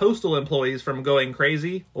stop postal employees from going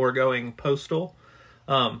crazy or going postal.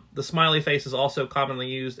 The smiley face is also commonly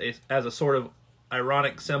used as a sort of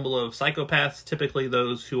ironic symbol of psychopaths, typically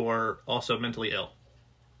those who are also mentally ill.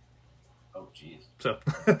 Oh, jeez. So,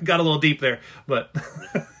 got a little deep there, but...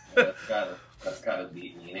 that's got a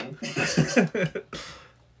deep meaning.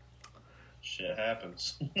 Shit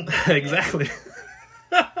happens. Exactly.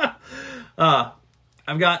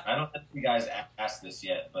 I've got... I don't know if you guys asked this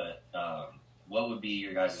yet, but what would be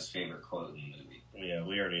your guys' favorite quote in the movie? Yeah,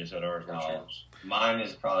 we already said ours. Mine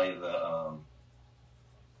is probably the,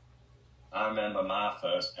 I remember my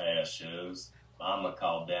first pair of shoes. Mama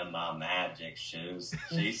called them my magic shoes.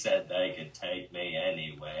 She said they could take me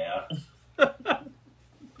anywhere.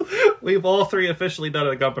 We've all three officially done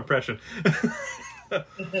a Gump impression.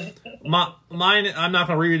 Mine, I'm not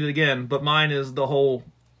going to read it again, but mine is the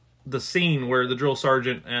scene where the drill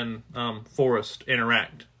sergeant and Forrest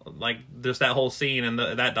interact. Like, just that whole scene and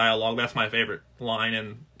that dialogue, that's my favorite line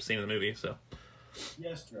and scene of the movie, so.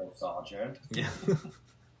 Yes, drill sergeant. Yeah.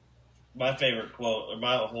 My favorite quote, or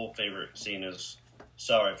my whole favorite scene is,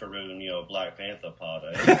 "Sorry for ruining your Black Panther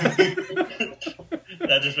party."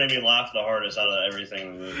 That just made me laugh the hardest out of everything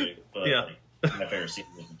in the movie. But yeah. My favorite scene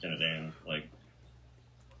was Lieutenant Dan.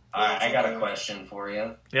 I got a question for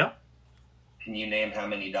you. Yeah. Can you name how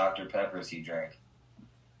many Dr. Peppers he drank?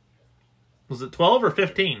 Was it 12 or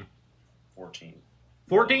 15? 14.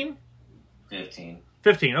 14? 15.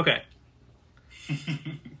 15, okay.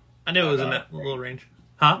 I knew it was in that little range.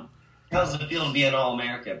 Huh? How's it feel to be an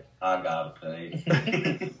All-American? I gotta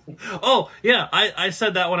pay. Oh, yeah, I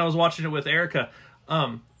said that when I was watching it with Erica.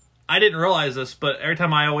 I didn't realize this, but every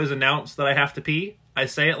time I always announce that I have to pee, I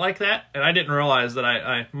say it like that, and I didn't realize that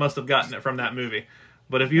I must have gotten it from that movie.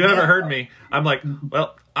 But if you ever heard me, I'm like,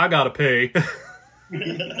 well, I gotta pee.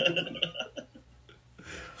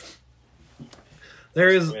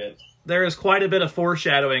 There is quite a bit of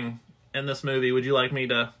foreshadowing in this movie. Would you like me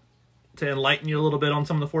to enlighten you a little bit on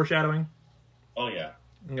some of the foreshadowing? Oh, yeah.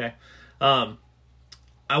 Okay.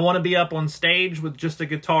 I want to be up on stage with just a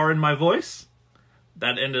guitar in my voice.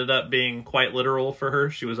 That ended up being quite literal for her.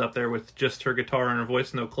 She was up there with just her guitar and her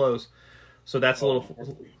voice, no clothes. So that's a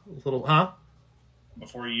little, huh?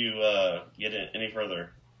 Before you get any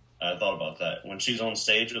further, I thought about that. When she's on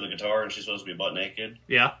stage with a guitar and she's supposed to be butt naked,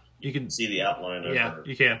 Yeah, you can see the outline of Yeah, her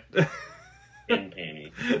you can. in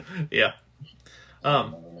panty. Yeah.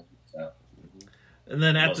 And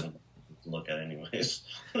then Wasn't to look at anyways.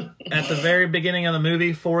 at the very beginning of the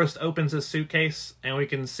movie, Forrest opens his suitcase, and we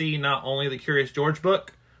can see not only the Curious George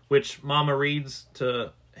book, which Mama reads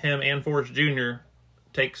to him and Forrest Jr.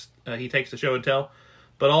 He takes to show and tell,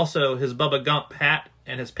 but also his Bubba Gump hat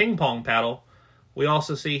and his ping pong paddle. We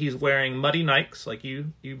also see he's wearing muddy Nikes, like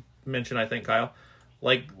you mentioned, I think, Kyle,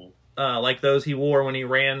 like those he wore when he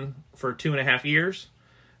ran for 2.5 years.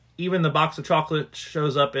 Even the box of chocolate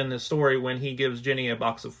shows up in the story when he gives Jenny a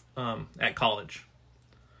box of at college.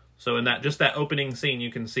 So in that opening scene,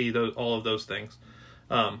 you can see all of those things.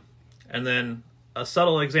 And then a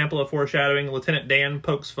subtle example of foreshadowing: Lieutenant Dan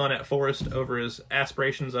pokes fun at Forrest over his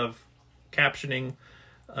aspirations of captaining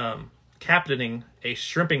a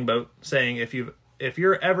shrimping boat, saying, "If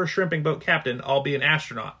you're ever shrimping boat captain, I'll be an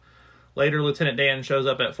astronaut." Later, Lieutenant Dan shows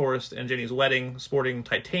up at Forrest and Jenny's wedding, sporting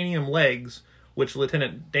titanium legs, which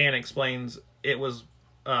Lieutenant Dan explains they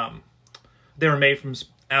were made from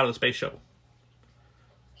out of the space shuttle.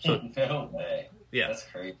 So, No way. Yeah. That's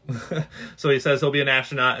crazy. So he says he'll be an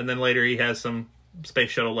astronaut, and then later he has some space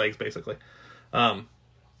shuttle legs, basically.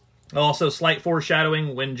 Also, slight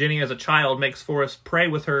foreshadowing: when Jenny, as a child, makes Forrest pray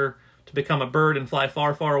with her to become a bird and fly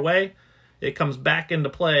far, far away, it comes back into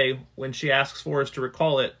play when she asks Forrest to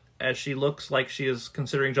recall it, as she looks like she is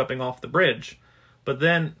considering jumping off the bridge. But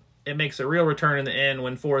then it makes a real return in the end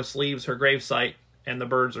when Forrest leaves her gravesite and the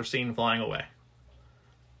birds are seen flying away.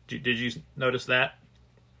 Did you notice that?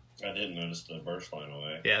 I didn't notice the birds flying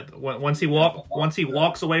away. Yeah, once he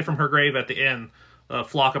walks away from her grave at the end, a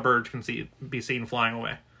flock of birds can be seen flying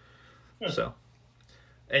away. So,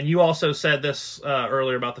 and you also said this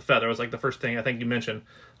earlier about the feather. It was like the first thing I think you mentioned.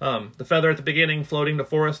 The feather at the beginning floating to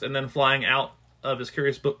Forrest and then flying out of his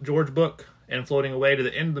Curious George book and floating away to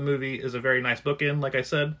the end of the movie is a very nice bookend, like I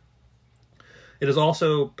said. It is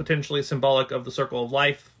also potentially symbolic of the circle of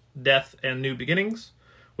life, death, and new beginnings,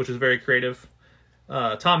 which is very creative.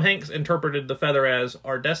 Tom Hanks interpreted the feather as,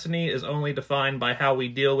 our destiny is only defined by how we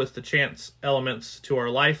deal with the chance elements to our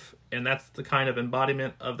life, and that's the kind of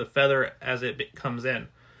embodiment of the feather as it comes in.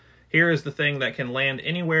 Here is the thing that can land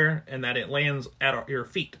anywhere, and that it lands at your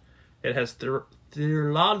feet. It has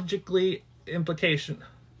theological implications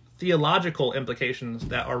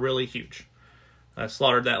that are really huge. I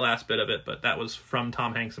slaughtered that last bit of it, but that was from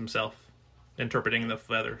Tom Hanks himself interpreting the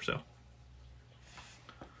feather. So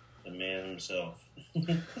The man himself.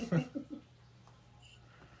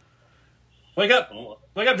 Wake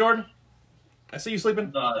up, Jordan. I see you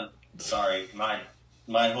sleeping. Sorry,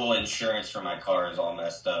 my whole insurance for my car is all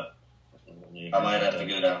messed up. I might have to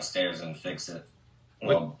go downstairs and fix it.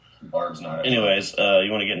 Well, Barb's not. Anyways,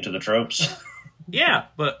 you want to get into the tropes? Yeah,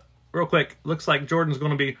 but real quick, looks like Jordan's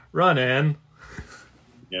going to be running.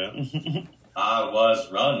 Yeah. I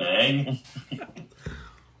was running.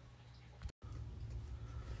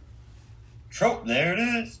 Trope, there it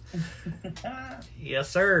is. Yes,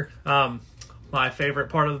 sir. My favorite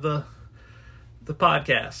part of the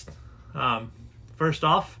podcast. First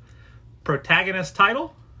off, protagonist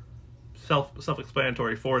title,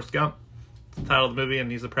 self-explanatory. Forrest Gump, it's the title of the movie,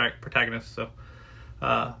 and he's the protagonist. So,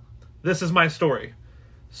 this is my story.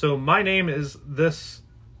 So my name is this,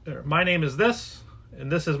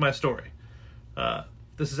 and this is my story.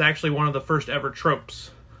 This is actually one of the first ever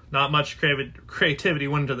tropes. Not much creativity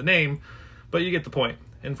went into the name, but you get the point.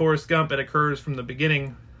 In Forrest Gump, it occurs from the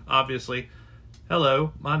beginning, obviously.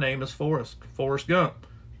 Hello, my name is Forrest Gump.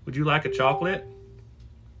 Would you like a chocolate?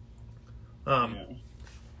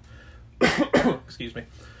 Excuse me.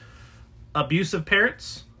 Abusive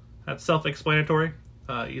parents. That's self-explanatory.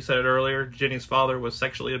 You said it earlier. Jenny's father was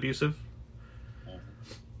sexually abusive.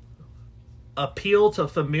 Appeal to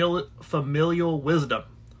familial wisdom.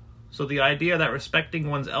 So the idea that respecting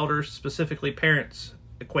one's elders, specifically parents,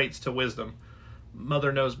 equates to wisdom.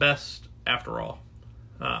 Mother knows best, after all.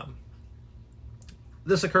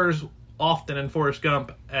 This occurs often in Forrest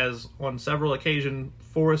Gump, as on several occasions,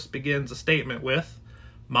 Forrest begins a statement with,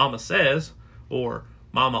 "Mama says," or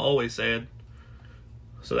 "Mama always said."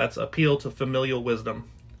 So that's appeal to familial wisdom.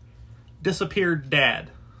 Disappeared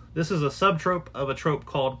dad. This is a subtrope of a trope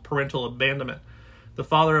called parental abandonment. The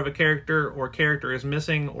father of a character or character is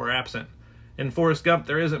missing or absent. In Forrest Gump,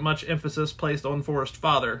 there isn't much emphasis placed on Forrest's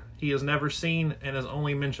father. He is never seen and is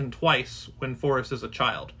only mentioned twice when Forrest is a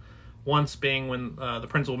child. Once being when the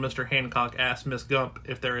principal, Mr. Hancock, asks Miss Gump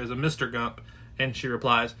if there is a Mr. Gump, and she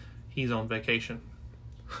replies, "He's on vacation."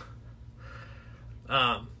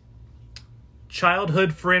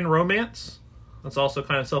 Childhood friend romance. That's also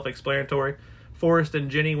kind of self-explanatory. Forrest and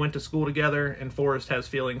Jenny went to school together, and Forrest has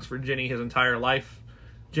feelings for Jenny his entire life.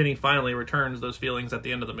 Jenny finally returns those feelings at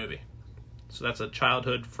the end of the movie. So that's a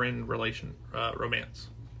childhood friend romance.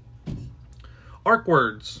 Arc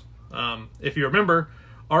words. If you remember,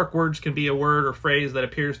 arc words can be a word or phrase that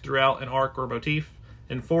appears throughout an arc or motif.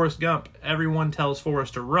 In Forrest Gump, everyone tells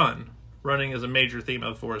Forrest to run. Running is a major theme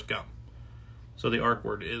of Forrest Gump. So the arc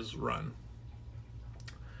word is run.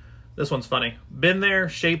 This one's funny. Been there,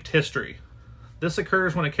 shaped history. This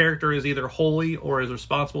occurs when a character is either wholly or is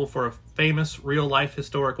responsible for a famous real-life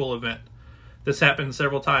historical event. This happens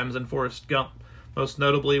several times in Forrest Gump, most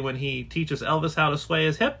notably when he teaches Elvis how to sway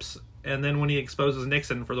his hips, and then when he exposes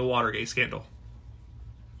Nixon for the Watergate scandal.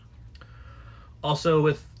 Also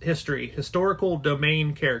with history, historical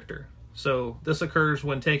domain character. So this occurs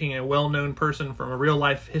when taking a well-known person from a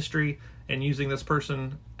real-life history and using this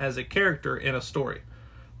person as a character in a story.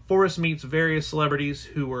 Forrest meets various celebrities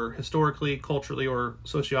who were historically, culturally, or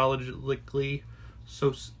sociologically,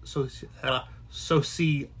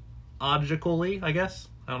 sociologically, I guess.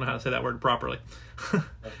 I don't know how to say that word properly.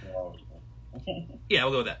 Yeah,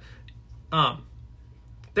 we'll go with that.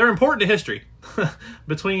 They're important to history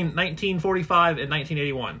between 1945 and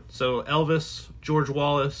 1981. So Elvis, George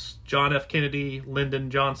Wallace, John F. Kennedy, Lyndon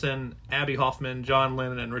Johnson, Abby Hoffman, John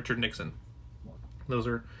Lennon, and Richard Nixon. Those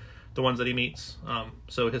are the ones that he meets.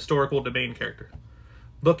 So historical domain character.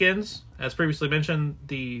 Bookends, as previously mentioned,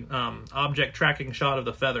 the object tracking shot of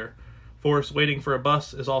the feather. Forrest waiting for a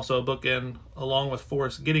bus is also a bookend, along with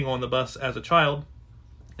Forrest getting on the bus as a child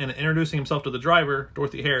and introducing himself to the driver,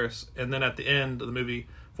 Dorothy Harris, and then at the end of the movie,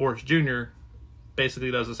 Forrest Jr. basically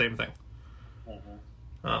does the same thing.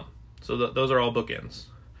 So those are all bookends.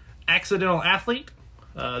 Accidental athlete.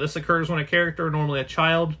 This occurs when a character, normally a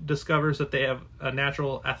child, discovers that they have a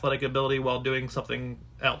natural athletic ability while doing something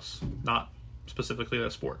else, not specifically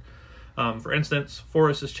a sport. For instance,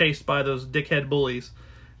 Forrest is chased by those dickhead bullies,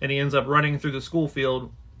 and he ends up running through the school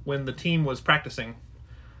field when the team was practicing.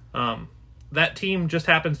 That team just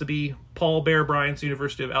happens to be Paul Bear Bryant's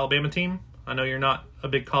University of Alabama team. I know you're not a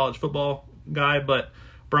big college football guy, but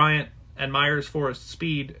Bryant admires Forrest's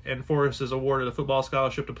speed, and Forrest is awarded a football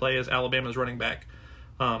scholarship to play as Alabama's running back.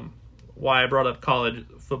 Why I brought up college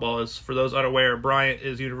football is, for those unaware, Bryant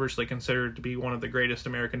is universally considered to be one of the greatest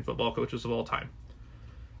American football coaches of all time.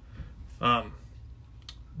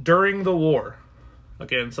 During the war,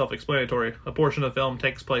 again, self-explanatory, a portion of the film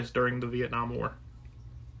takes place during the Vietnam War.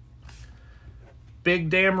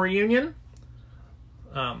 Big damn reunion.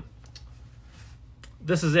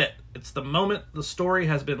 This is it. It's the moment the story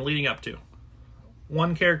has been leading up to.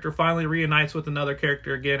 One character finally reunites with another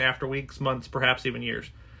character again after weeks, months, perhaps even years.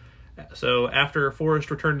 So after Forrest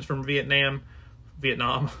returns from Vietnam,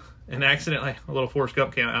 and accidentally, a little Forrest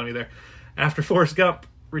Gump came out of me there. After Forrest Gump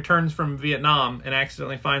returns from Vietnam and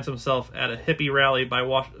accidentally finds himself at a hippie rally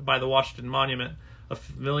by the Washington Monument, a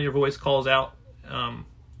familiar voice calls out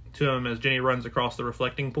to him as Jenny runs across the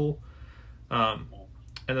reflecting pool.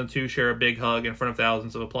 And the two share a big hug in front of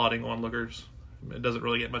thousands of applauding onlookers. It doesn't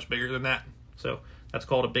really get much bigger than that. So that's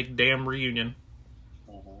called a big damn reunion.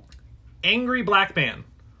 Angry black man.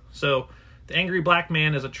 So the angry black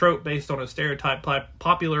man is a trope based on a stereotype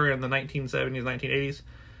popular in the 1970s, 1980s.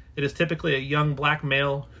 It is typically a young black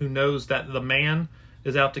male who knows that the man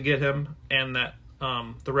is out to get him and that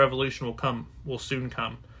the revolution will soon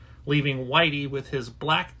come, leaving Whitey with his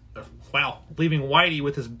back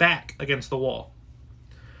against the wall.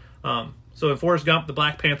 So in Forrest Gump, the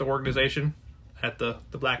Black Panther organization at the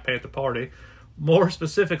Black Panther party, more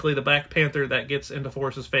specifically, the Black Panther that gets into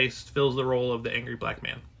Forrest's face fills the role of the angry black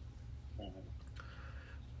man.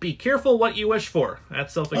 Be careful what you wish for.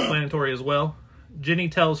 That's self-explanatory as well. Ginny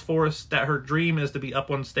tells Forrest that her dream is to be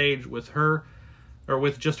up on stage with her, or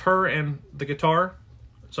with just her and the guitar.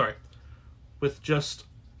 Sorry, with just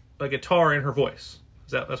a guitar and her voice.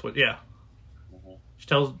 That's what? Yeah.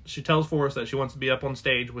 She tells Forrest that she wants to be up on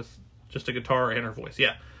stage with just a guitar and her voice.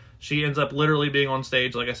 Yeah, she ends up literally being on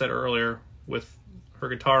stage, like I said earlier, with her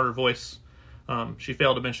guitar and her voice. She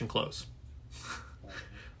failed to mention clothes,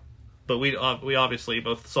 but we obviously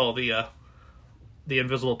both saw the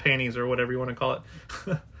invisible panties, or whatever you want to call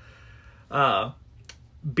it.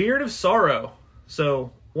 Beard of Sorrow.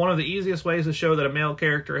 So one of the easiest ways to show that a male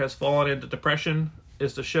character has fallen into depression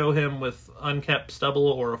is to show him with unkept stubble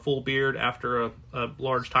or a full beard after a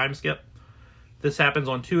large time skip. This happens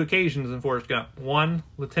on 2 occasions in Forrest Gump. One,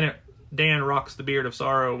 Lieutenant Dan rocks the Beard of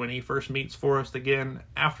Sorrow when he first meets Forrest again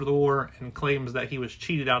after the war and claims that he was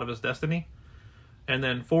cheated out of his destiny. And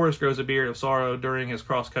then Forrest grows a Beard of Sorrow during his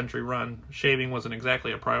cross-country run. Shaving wasn't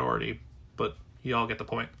exactly a priority, but you all get the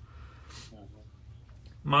point.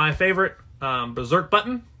 My favorite, Berserk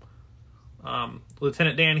button.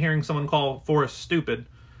 Lieutenant Dan hearing someone call Forrest stupid.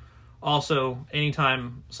 Also,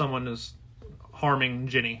 anytime someone is harming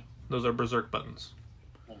Ginny, those are Berserk buttons.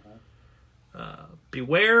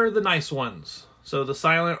 Beware the nice ones. So the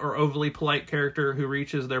silent or overly polite character who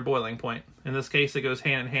reaches their boiling point. In this case, it goes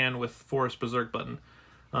hand in hand with Forrest's Berserk button.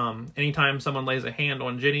 Anytime someone lays a hand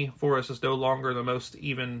on Ginny, Forrest is no longer the most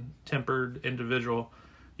even-tempered individual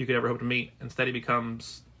you could ever hope to meet. Instead, he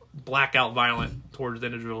becomes blackout violent towards the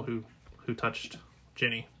individual who touched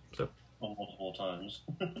Ginny. So multiple times.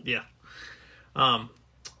 Yeah.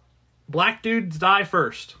 Black dudes die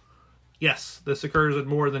first. Yes, this occurs in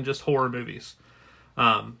more than just horror movies.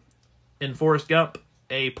 In Forrest Gump,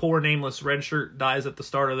 a poor nameless red shirt dies at the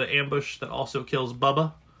start of the ambush that also kills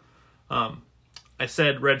Bubba. I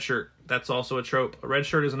said red shirt. That's also a trope. A red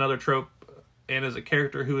shirt is another trope and is a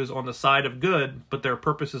character who is on the side of good, but their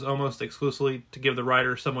purpose is almost exclusively to give the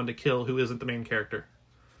writer someone to kill who isn't the main character.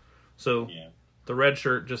 So the red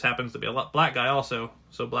shirt just happens to be a black guy also,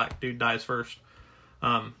 so black dude dies first.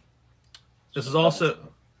 This is also...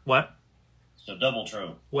 What? So double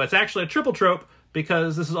trope. Well, it's actually a triple trope,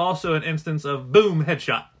 because this is also an instance of boom,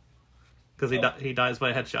 headshot. Because he dies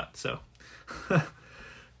by a headshot, so...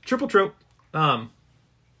 Triple trope.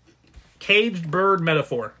 Caged bird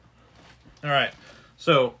metaphor. Alright,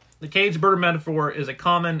 so the caged bird metaphor is a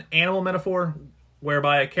common animal metaphor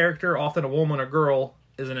whereby a character, often a woman or girl,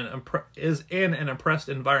 is in an oppressed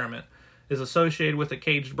environment, is associated with a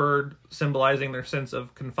caged bird, symbolizing their sense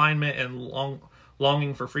of confinement and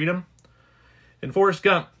longing for freedom. In Forrest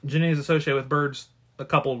Gump, Ginny is associated with birds a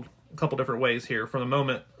couple different ways here. From the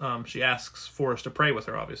moment she asks Forrest to pray with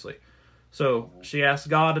her, obviously. So she asks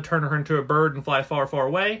God to turn her into a bird and fly far, far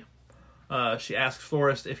away. She asks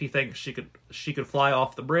Forrest if he thinks she could fly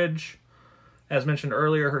off the bridge. As mentioned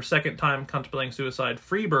earlier, her second time contemplating suicide,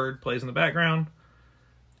 Freebird plays in the background.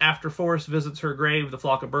 After Forrest visits her grave, the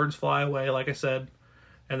flock of birds fly away, like I said.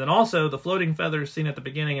 And then also, the floating feathers seen at the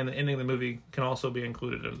beginning and the ending of the movie can also be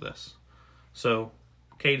included into this. So,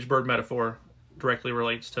 caged bird metaphor directly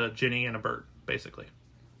relates to Ginny and a bird, basically.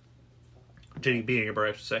 Ginny being a bird,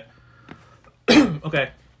 I should say.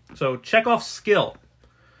 Okay, so Chekhov's skill.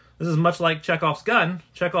 This is much like Chekhov's gun.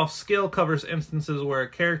 Chekhov's skill covers instances where a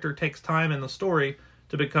character takes time in the story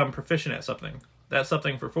to become proficient at something. That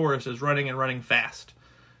something for Forrest is running and running fast.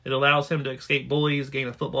 It allows him to escape bullies, gain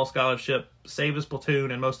a football scholarship, save his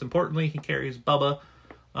platoon, and most importantly, he carries Bubba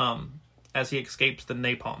as he escapes the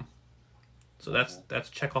napalm. So that's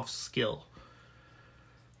Chekhov's skill.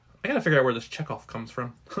 I gotta figure out where this Chekhov comes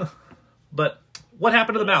from. But what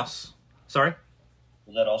happened to the mouse? Sorry?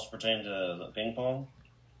 Does that also pertain to the ping pong?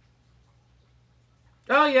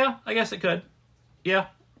 Oh, yeah, I guess it could. Yeah,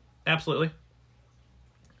 absolutely.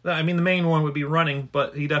 I mean, the main one would be running,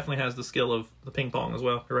 but he definitely has the skill of the ping pong as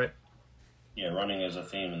well. You're right. Yeah, running is a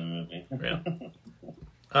theme in the movie.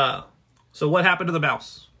 Yeah. So what happened to the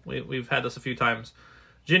mouse? We've had this a few times.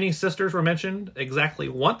 Ginny's sisters were mentioned exactly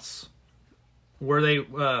once. Were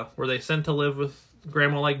they sent to live with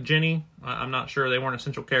grandma like Ginny? I'm not sure. They weren't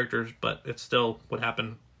essential characters, but it's still what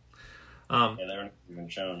happened. Yeah, they weren't even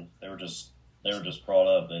shown. They were just brought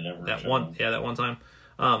up. They never that shown. one time.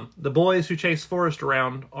 The boys who chase Forrest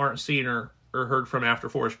around aren't seen or heard from after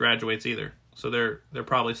Forrest graduates either. So they're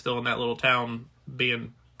probably still in that little town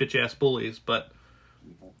being bitch ass bullies. But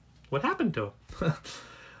what happened to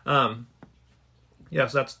them?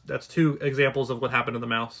 Yes, that's two examples of what happened to the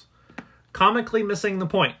mouse. Comically missing the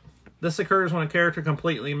point. This occurs when a character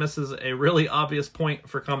completely misses a really obvious point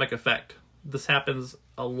for comic effect. This happens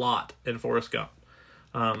a lot in Forrest Gump.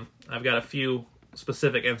 I've got a few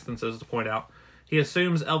specific instances to point out. He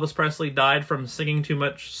assumes Elvis Presley died from singing too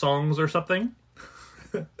much songs or something.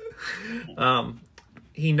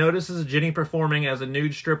 He notices Jenny performing as a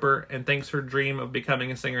nude stripper and thinks her dream of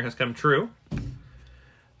becoming a singer has come true.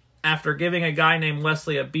 After giving a guy named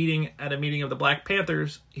Wesley a beating at a meeting of the Black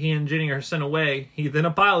Panthers, he and Jenny are sent away. He then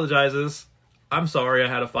apologizes. I'm sorry I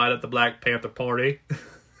had a fight at the Black Panther party.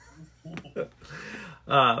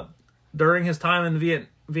 During his time in the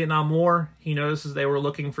Vietnam War, he notices they were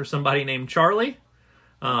looking for somebody named Charlie,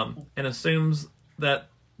 and assumes that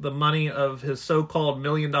the money of his so-called $1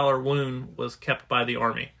 million wound was kept by the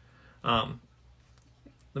army. The $1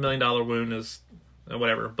 million wound is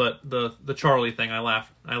whatever, but the Charlie thing, I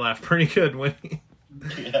laughed pretty good when he...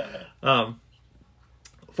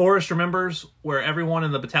 Forrest remembers where everyone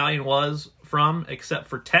in the battalion was from except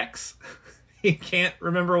for Tex. He can't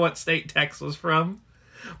remember what state Tex was from.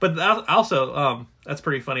 But also, that's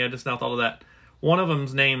pretty funny. I just now thought of that. One of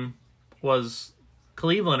them's name was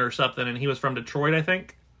Cleveland or something, and he was from Detroit, I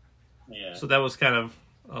think. Yeah. So that was kind of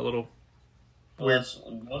a little weird.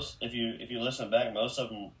 If you listen back, most of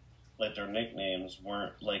them, like, their nicknames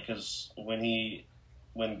weren't like, because when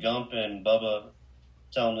Gump and Bubba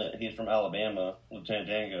tell him that he's from Alabama, Lieutenant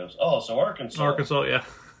Dan goes, "Oh, so Arkansas." Arkansas, yeah.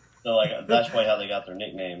 So like that's probably how they got their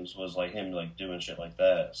nicknames, was like him like doing shit like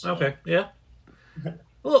that. So. Okay, yeah.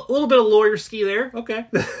 A little bit of lawyer ski there. Okay.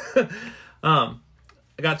 I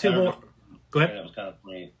got two more. Go ahead. It was kind of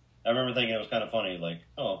funny. I remember thinking it was kind of funny, like,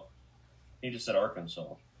 oh, he just said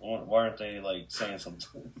Arkansas. Why aren't they like saying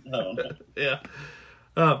something? No. Yeah.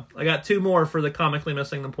 I got two more for the comically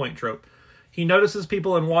missing the point trope. He notices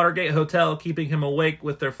people in Watergate Hotel keeping him awake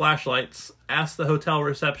with their flashlights, asks the hotel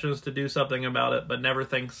receptionist to do something about it, but never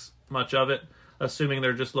thinks much of it, assuming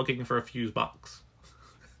they're just looking for a fuse box.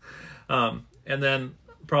 And then,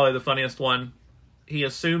 probably the funniest one, he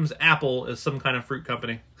assumes Apple is some kind of fruit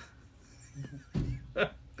company.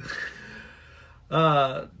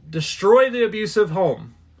 Destroy the abusive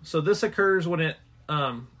home. So this occurs when it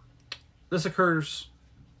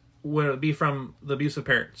be from the abusive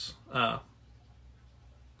parents,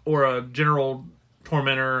 or a general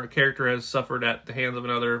tormentor. A character has suffered at the hands of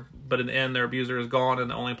another, but in the end their abuser is gone, and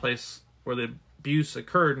the only place where the abuse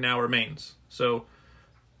occurred now remains. So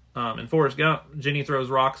in Forrest Gump, Jenny throws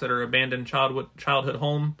rocks at her abandoned childhood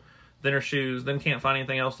home, then her shoes, then can't find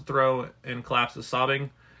anything else to throw, and collapses sobbing.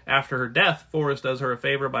 After her death, Forrest does her a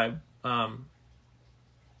favor by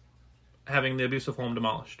having the abusive home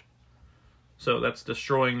demolished. So that's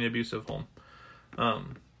destroying the abusive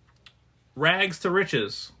home. Rags to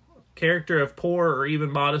riches. Character of poor or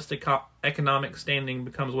even modest economic standing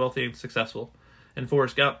becomes wealthy and successful. In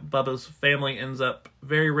Forrest Gump, Bubba's family ends up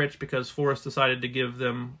very rich because Forrest decided to give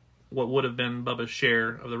them what would have been Bubba's share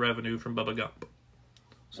of the revenue from Bubba Gump.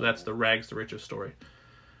 So that's the rags to riches story.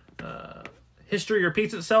 History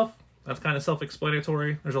repeats itself. That's kind of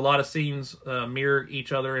self-explanatory. There's a lot of scenes mirror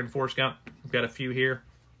each other in Forrest Gump. We've got a few here.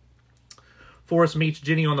 Forrest meets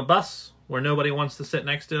Jenny on the bus, where nobody wants to sit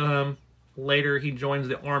next to him. Later, he joins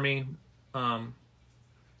the army, and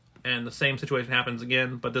the same situation happens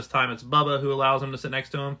again, but this time it's Bubba who allows him to sit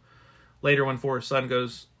next to him. Later, when Forrest's son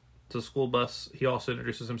goes to the school bus, he also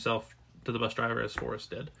introduces himself to the bus driver as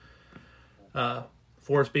Forrest did.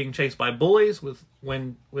 Forrest being chased by bullies, with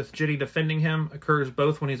Jenny defending him, occurs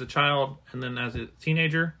both when he's a child and then as a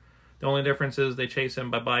teenager. The only difference is they chase him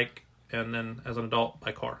by bike, and then as an adult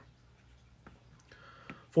by car.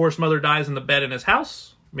 Forrest's mother dies in the bed in his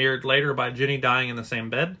house, mirrored later by Jenny dying in the same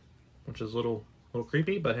bed, which is a little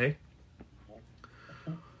creepy, but hey.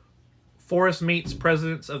 Forrest meets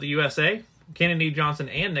presidents of the USA, Kennedy, Johnson,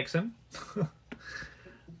 and Nixon.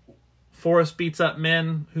 Forrest beats up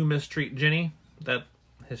men who mistreat Jenny. That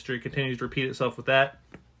history continues to repeat itself with that.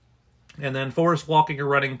 And then Forrest walking or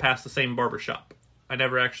running past the same barbershop. I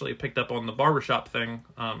never actually picked up on the barbershop thing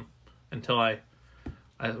until I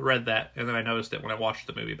read that, and then I noticed it when I watched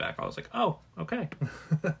the movie back. I was like, oh, okay.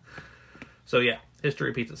 So yeah, history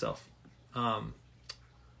repeats itself.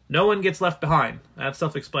 No one gets left behind. That's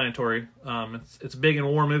self-explanatory. It's big in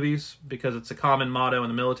war movies because it's a common motto in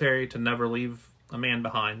the military to never leave a man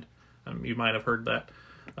behind. You might have heard that.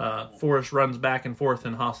 Forrest runs back and forth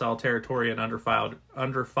in hostile territory and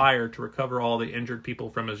under fire to recover all the injured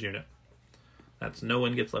people from his unit. That's no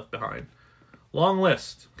one gets left behind. Long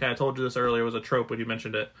list. Okay, I told you this earlier. It was a trope when you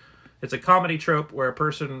mentioned it. It's a comedy trope where a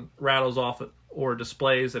person rattles off or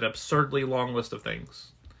displays an absurdly long list of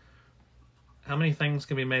things. How many things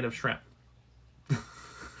can be made of shrimp?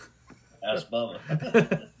 Ask Bubba.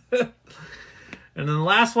 And then the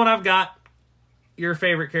last one I've got, your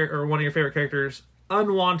favorite character, or one of your favorite characters,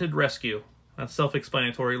 unwanted rescue. That's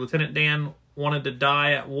self-explanatory. Lieutenant Dan wanted to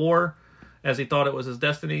die at war as he thought it was his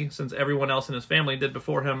destiny, since everyone else in his family did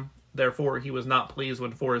before him. Therefore, he was not pleased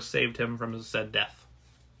when Forrest saved him from his said death.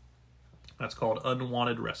 That's called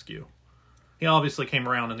unwanted rescue. He obviously came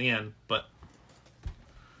around in the end, but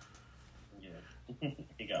Yeah,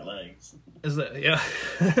 he got legs. is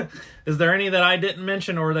there any that I didn't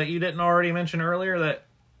mention or that you didn't already mention earlier that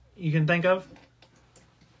you can think of?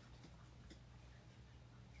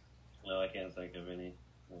 No, I can't think of any.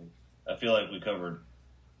 I feel like we covered.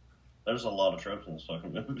 There's a lot of tropes in this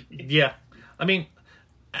fucking movie. Yeah, I mean,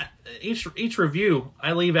 each review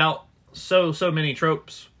I leave out so many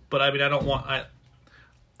tropes, but I mean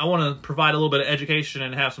I want to provide a little bit of education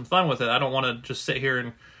and have some fun with it. I don't want to just sit here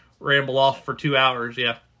and ramble off for 2 hours.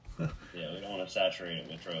 Yeah. Yeah, we don't want to saturate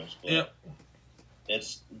it with tropes. But Yep.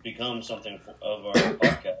 It's become something of our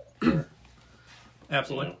podcast. Where,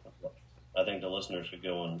 Absolutely. I think the listeners could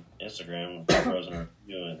go on Instagram, Frozen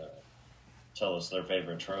Review, and tell us their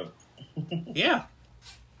favorite trope. Yeah.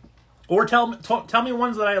 Or tell me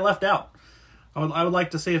ones that I left out. I would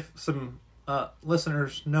like to see if some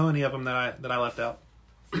listeners know any of them that I left out.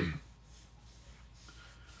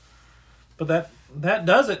 But that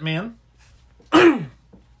does it, man.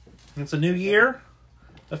 It's a new year,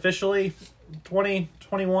 officially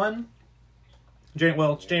 2021.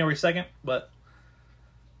 Well, it's January 2nd, but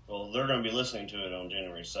Well, they're going to be listening to it on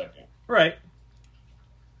January 2nd. right.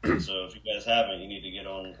 So if you guys haven't, you need to get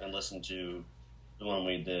on and listen to the one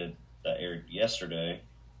we did that aired yesterday,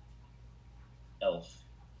 Elf.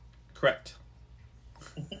 Correct.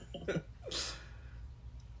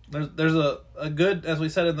 There's a good, as we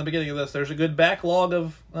said in the beginning of this, there's a good backlog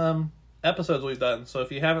of episodes we've done. So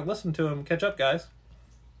if you haven't listened to them, catch up, guys.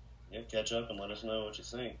 Yeah, catch up and let us know what you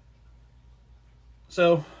think.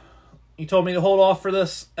 So you told me to hold off for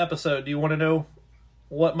this episode. Do you want to know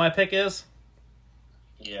what my pick is?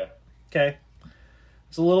 Yeah. Okay.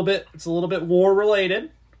 It's a little bit war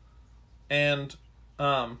related, and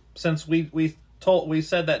since we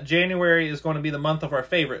said that January is going to be the month of our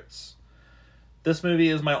favorites. This movie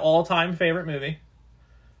is my all-time favorite movie.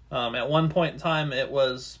 At one point in time, it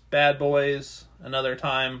was Bad Boys. Another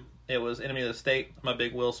time, it was Enemy of the State. I'm a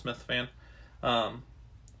big Will Smith fan.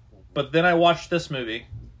 But then I watched this movie,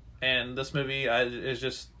 and this movie is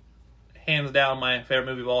just hands down my favorite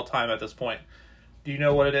movie of all time at this point. Do you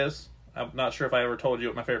know what it is? I'm not sure if I ever told you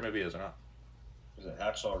what my favorite movie is or not. Is it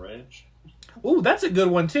Hacksaw Ridge? Ooh, that's a good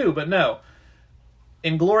one too, but no.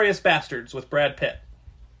 Inglourious Bastards with Brad Pitt.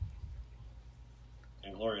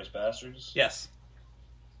 Inglourious Bastards? Yes.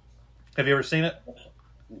 Have you ever seen it?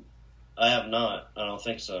 I have not. I don't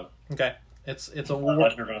think so. Okay. It's a I thought war.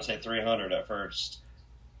 you were going to say 300 at first.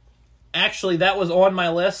 Actually, that was on my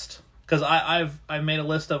list because I've made a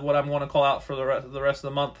list of what I'm going to call out for the rest of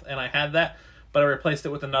the month, and I had that, but I replaced it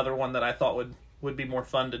with another one that I thought would be more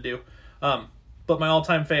fun to do. But my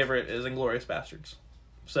all-time favorite is Inglourious Bastards.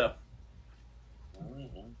 So.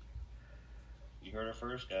 Mm-hmm. You heard it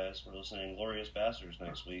first, guys. We're listening to Glorious Bastards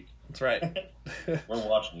next week. That's right. We're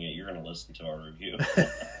watching it. You're going to listen to our review.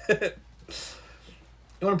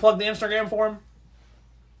 You want to plug the Instagram for him?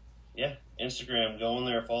 Yeah, Instagram. Go on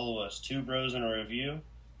there. Follow us. 2 Bros in a Review.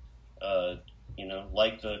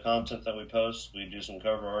 Like the content that we post. We do some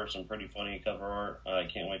cover art, some pretty funny cover art. I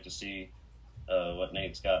can't wait to see what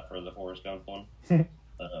Nate's got for the Forrest Gump one.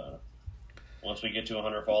 Once we get to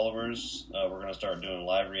 100 followers, we're going to start doing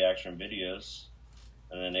live reaction videos.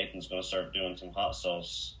 And then Nathan's going to start doing some hot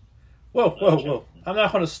sauce. Whoa. I'm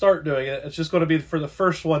not going to start doing it. It's just going to be for the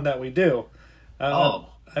first one that we do.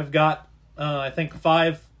 I've got, I think,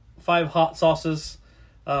 five hot sauces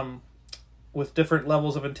with different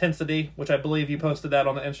levels of intensity, which I believe you posted that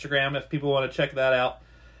on the Instagram if people want to check that out.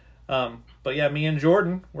 But yeah, me and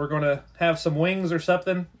Jordan, we're going to have some wings or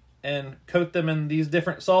something and coat them in these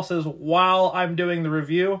different sauces while I'm doing the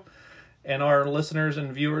review. And our listeners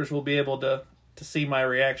and viewers will be able to see my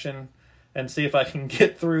reaction and see if I can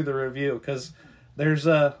get through the review. Because there's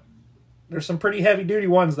some pretty heavy-duty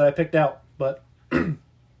ones that I picked out. But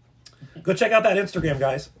go check out that Instagram,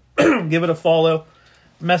 guys. Give it a follow.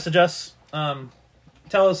 Message us. Tell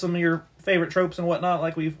us some of your favorite tropes and whatnot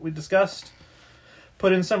like we discussed.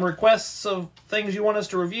 Put in some requests of things you want us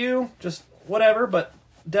to review. Just whatever, but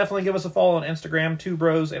definitely give us a follow on Instagram, 2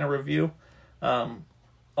 Bros and a Review.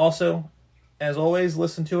 Also, as always,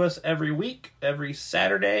 listen to us every week, every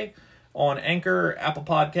Saturday on Anchor, Apple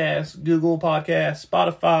Podcasts, Google Podcasts,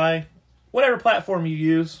 Spotify, whatever platform you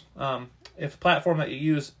use. If the platform that you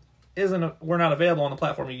use we're not available on the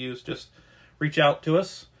platform you use, just reach out to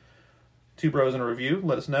us, 2 Bros and a Review.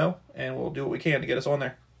 Let us know, and we'll do what we can to get us on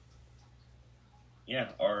there. Yeah,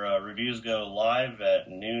 our reviews go live at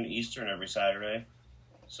noon Eastern every Saturday.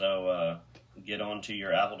 So get onto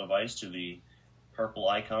your Apple device to the purple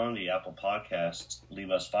icon, the Apple Podcast. Leave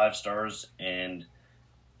us 5 stars and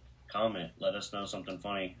comment. Let us know something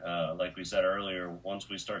funny. Like we said earlier, once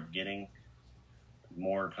we start getting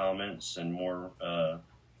more comments and more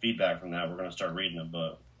feedback from that, we're going to start reading them,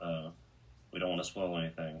 but we don't want to spoil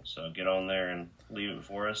anything. So get on there and leave it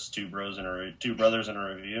for us. Two brothers in a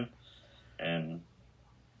review, and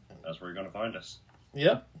that's where you're going to find us.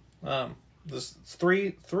 Yep. There's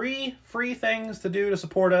three free things to do to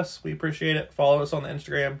support us. We appreciate it. Follow us on the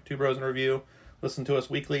Instagram, Two Bros in a Review. Listen to us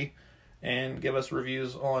weekly, and give us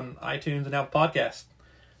reviews on iTunes and Apple Podcasts.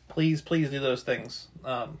 Please do those things.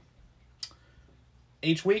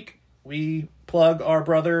 Each week, we plug our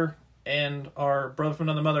brother and our brother from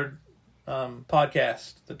another mother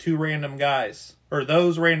podcast, the Two Random Guys. Or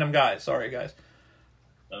Those Random Guys. Sorry, guys.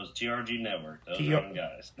 Those TRG Network. Those random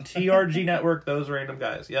guys. TRG Network. Those Random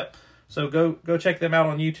Guys. Yep. So go check them out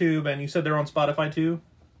on YouTube, and you said they're on Spotify too?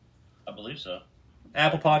 I believe so.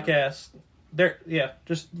 Apple Podcasts.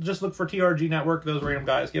 Just look for TRG Network, Those Random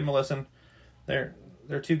Guys. Give them a listen. They're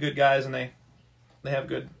two good guys, and they have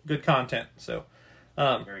good content. So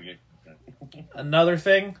Very good. another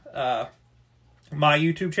thing, my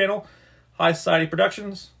YouTube channel, High Society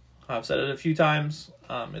Productions. I've said it a few times.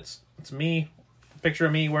 It's me, a picture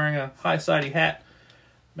of me wearing a High Society hat.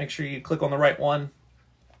 Make sure you click on the right one.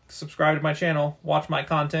 Subscribe to my channel. Watch my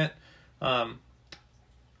content.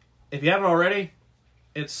 If you haven't already,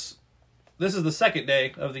 this is the second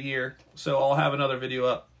day of the year, so I'll have another video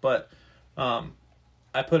up. But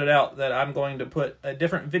I put it out that I'm going to put a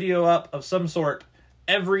different video up of some sort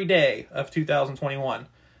every day of 2021.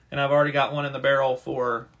 And I've already got one in the barrel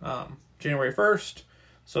for January 1st.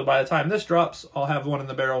 So by the time this drops, I'll have one in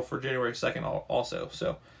the barrel for January 2nd also.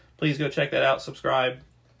 So please go check that out, subscribe,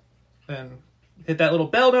 and hit that little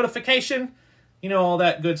bell notification. You know, all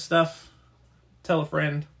that good stuff. Tell a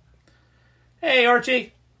friend. Hey,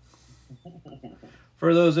 Archie.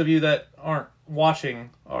 For those of you that aren't watching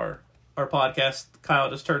our podcast, Kyle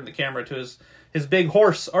just turned the camera to his big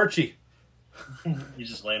horse, Archie. He's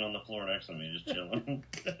just laying on the floor next to me, just chilling.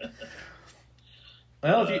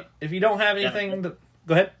 Well, if you don't have anything, go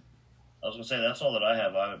ahead. I was gonna say that's all that I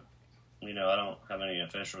have. I don't have any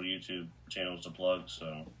official YouTube channels to plug,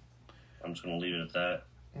 so I'm just gonna leave it at that.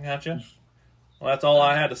 Gotcha. Well, that's all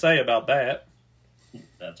I had to say about that.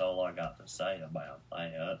 That's all I got to say about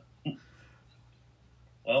that.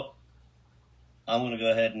 Well, I'm gonna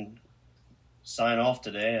go ahead and sign off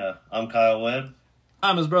today. I'm Kyle Webb.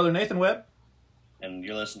 I'm his brother, Nathan Webb. And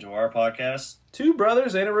you're listening to our podcast. Two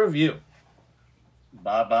Brothers and a Review.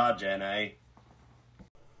 Bye-bye, Jenny.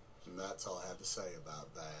 And that's all I have to say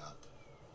about that.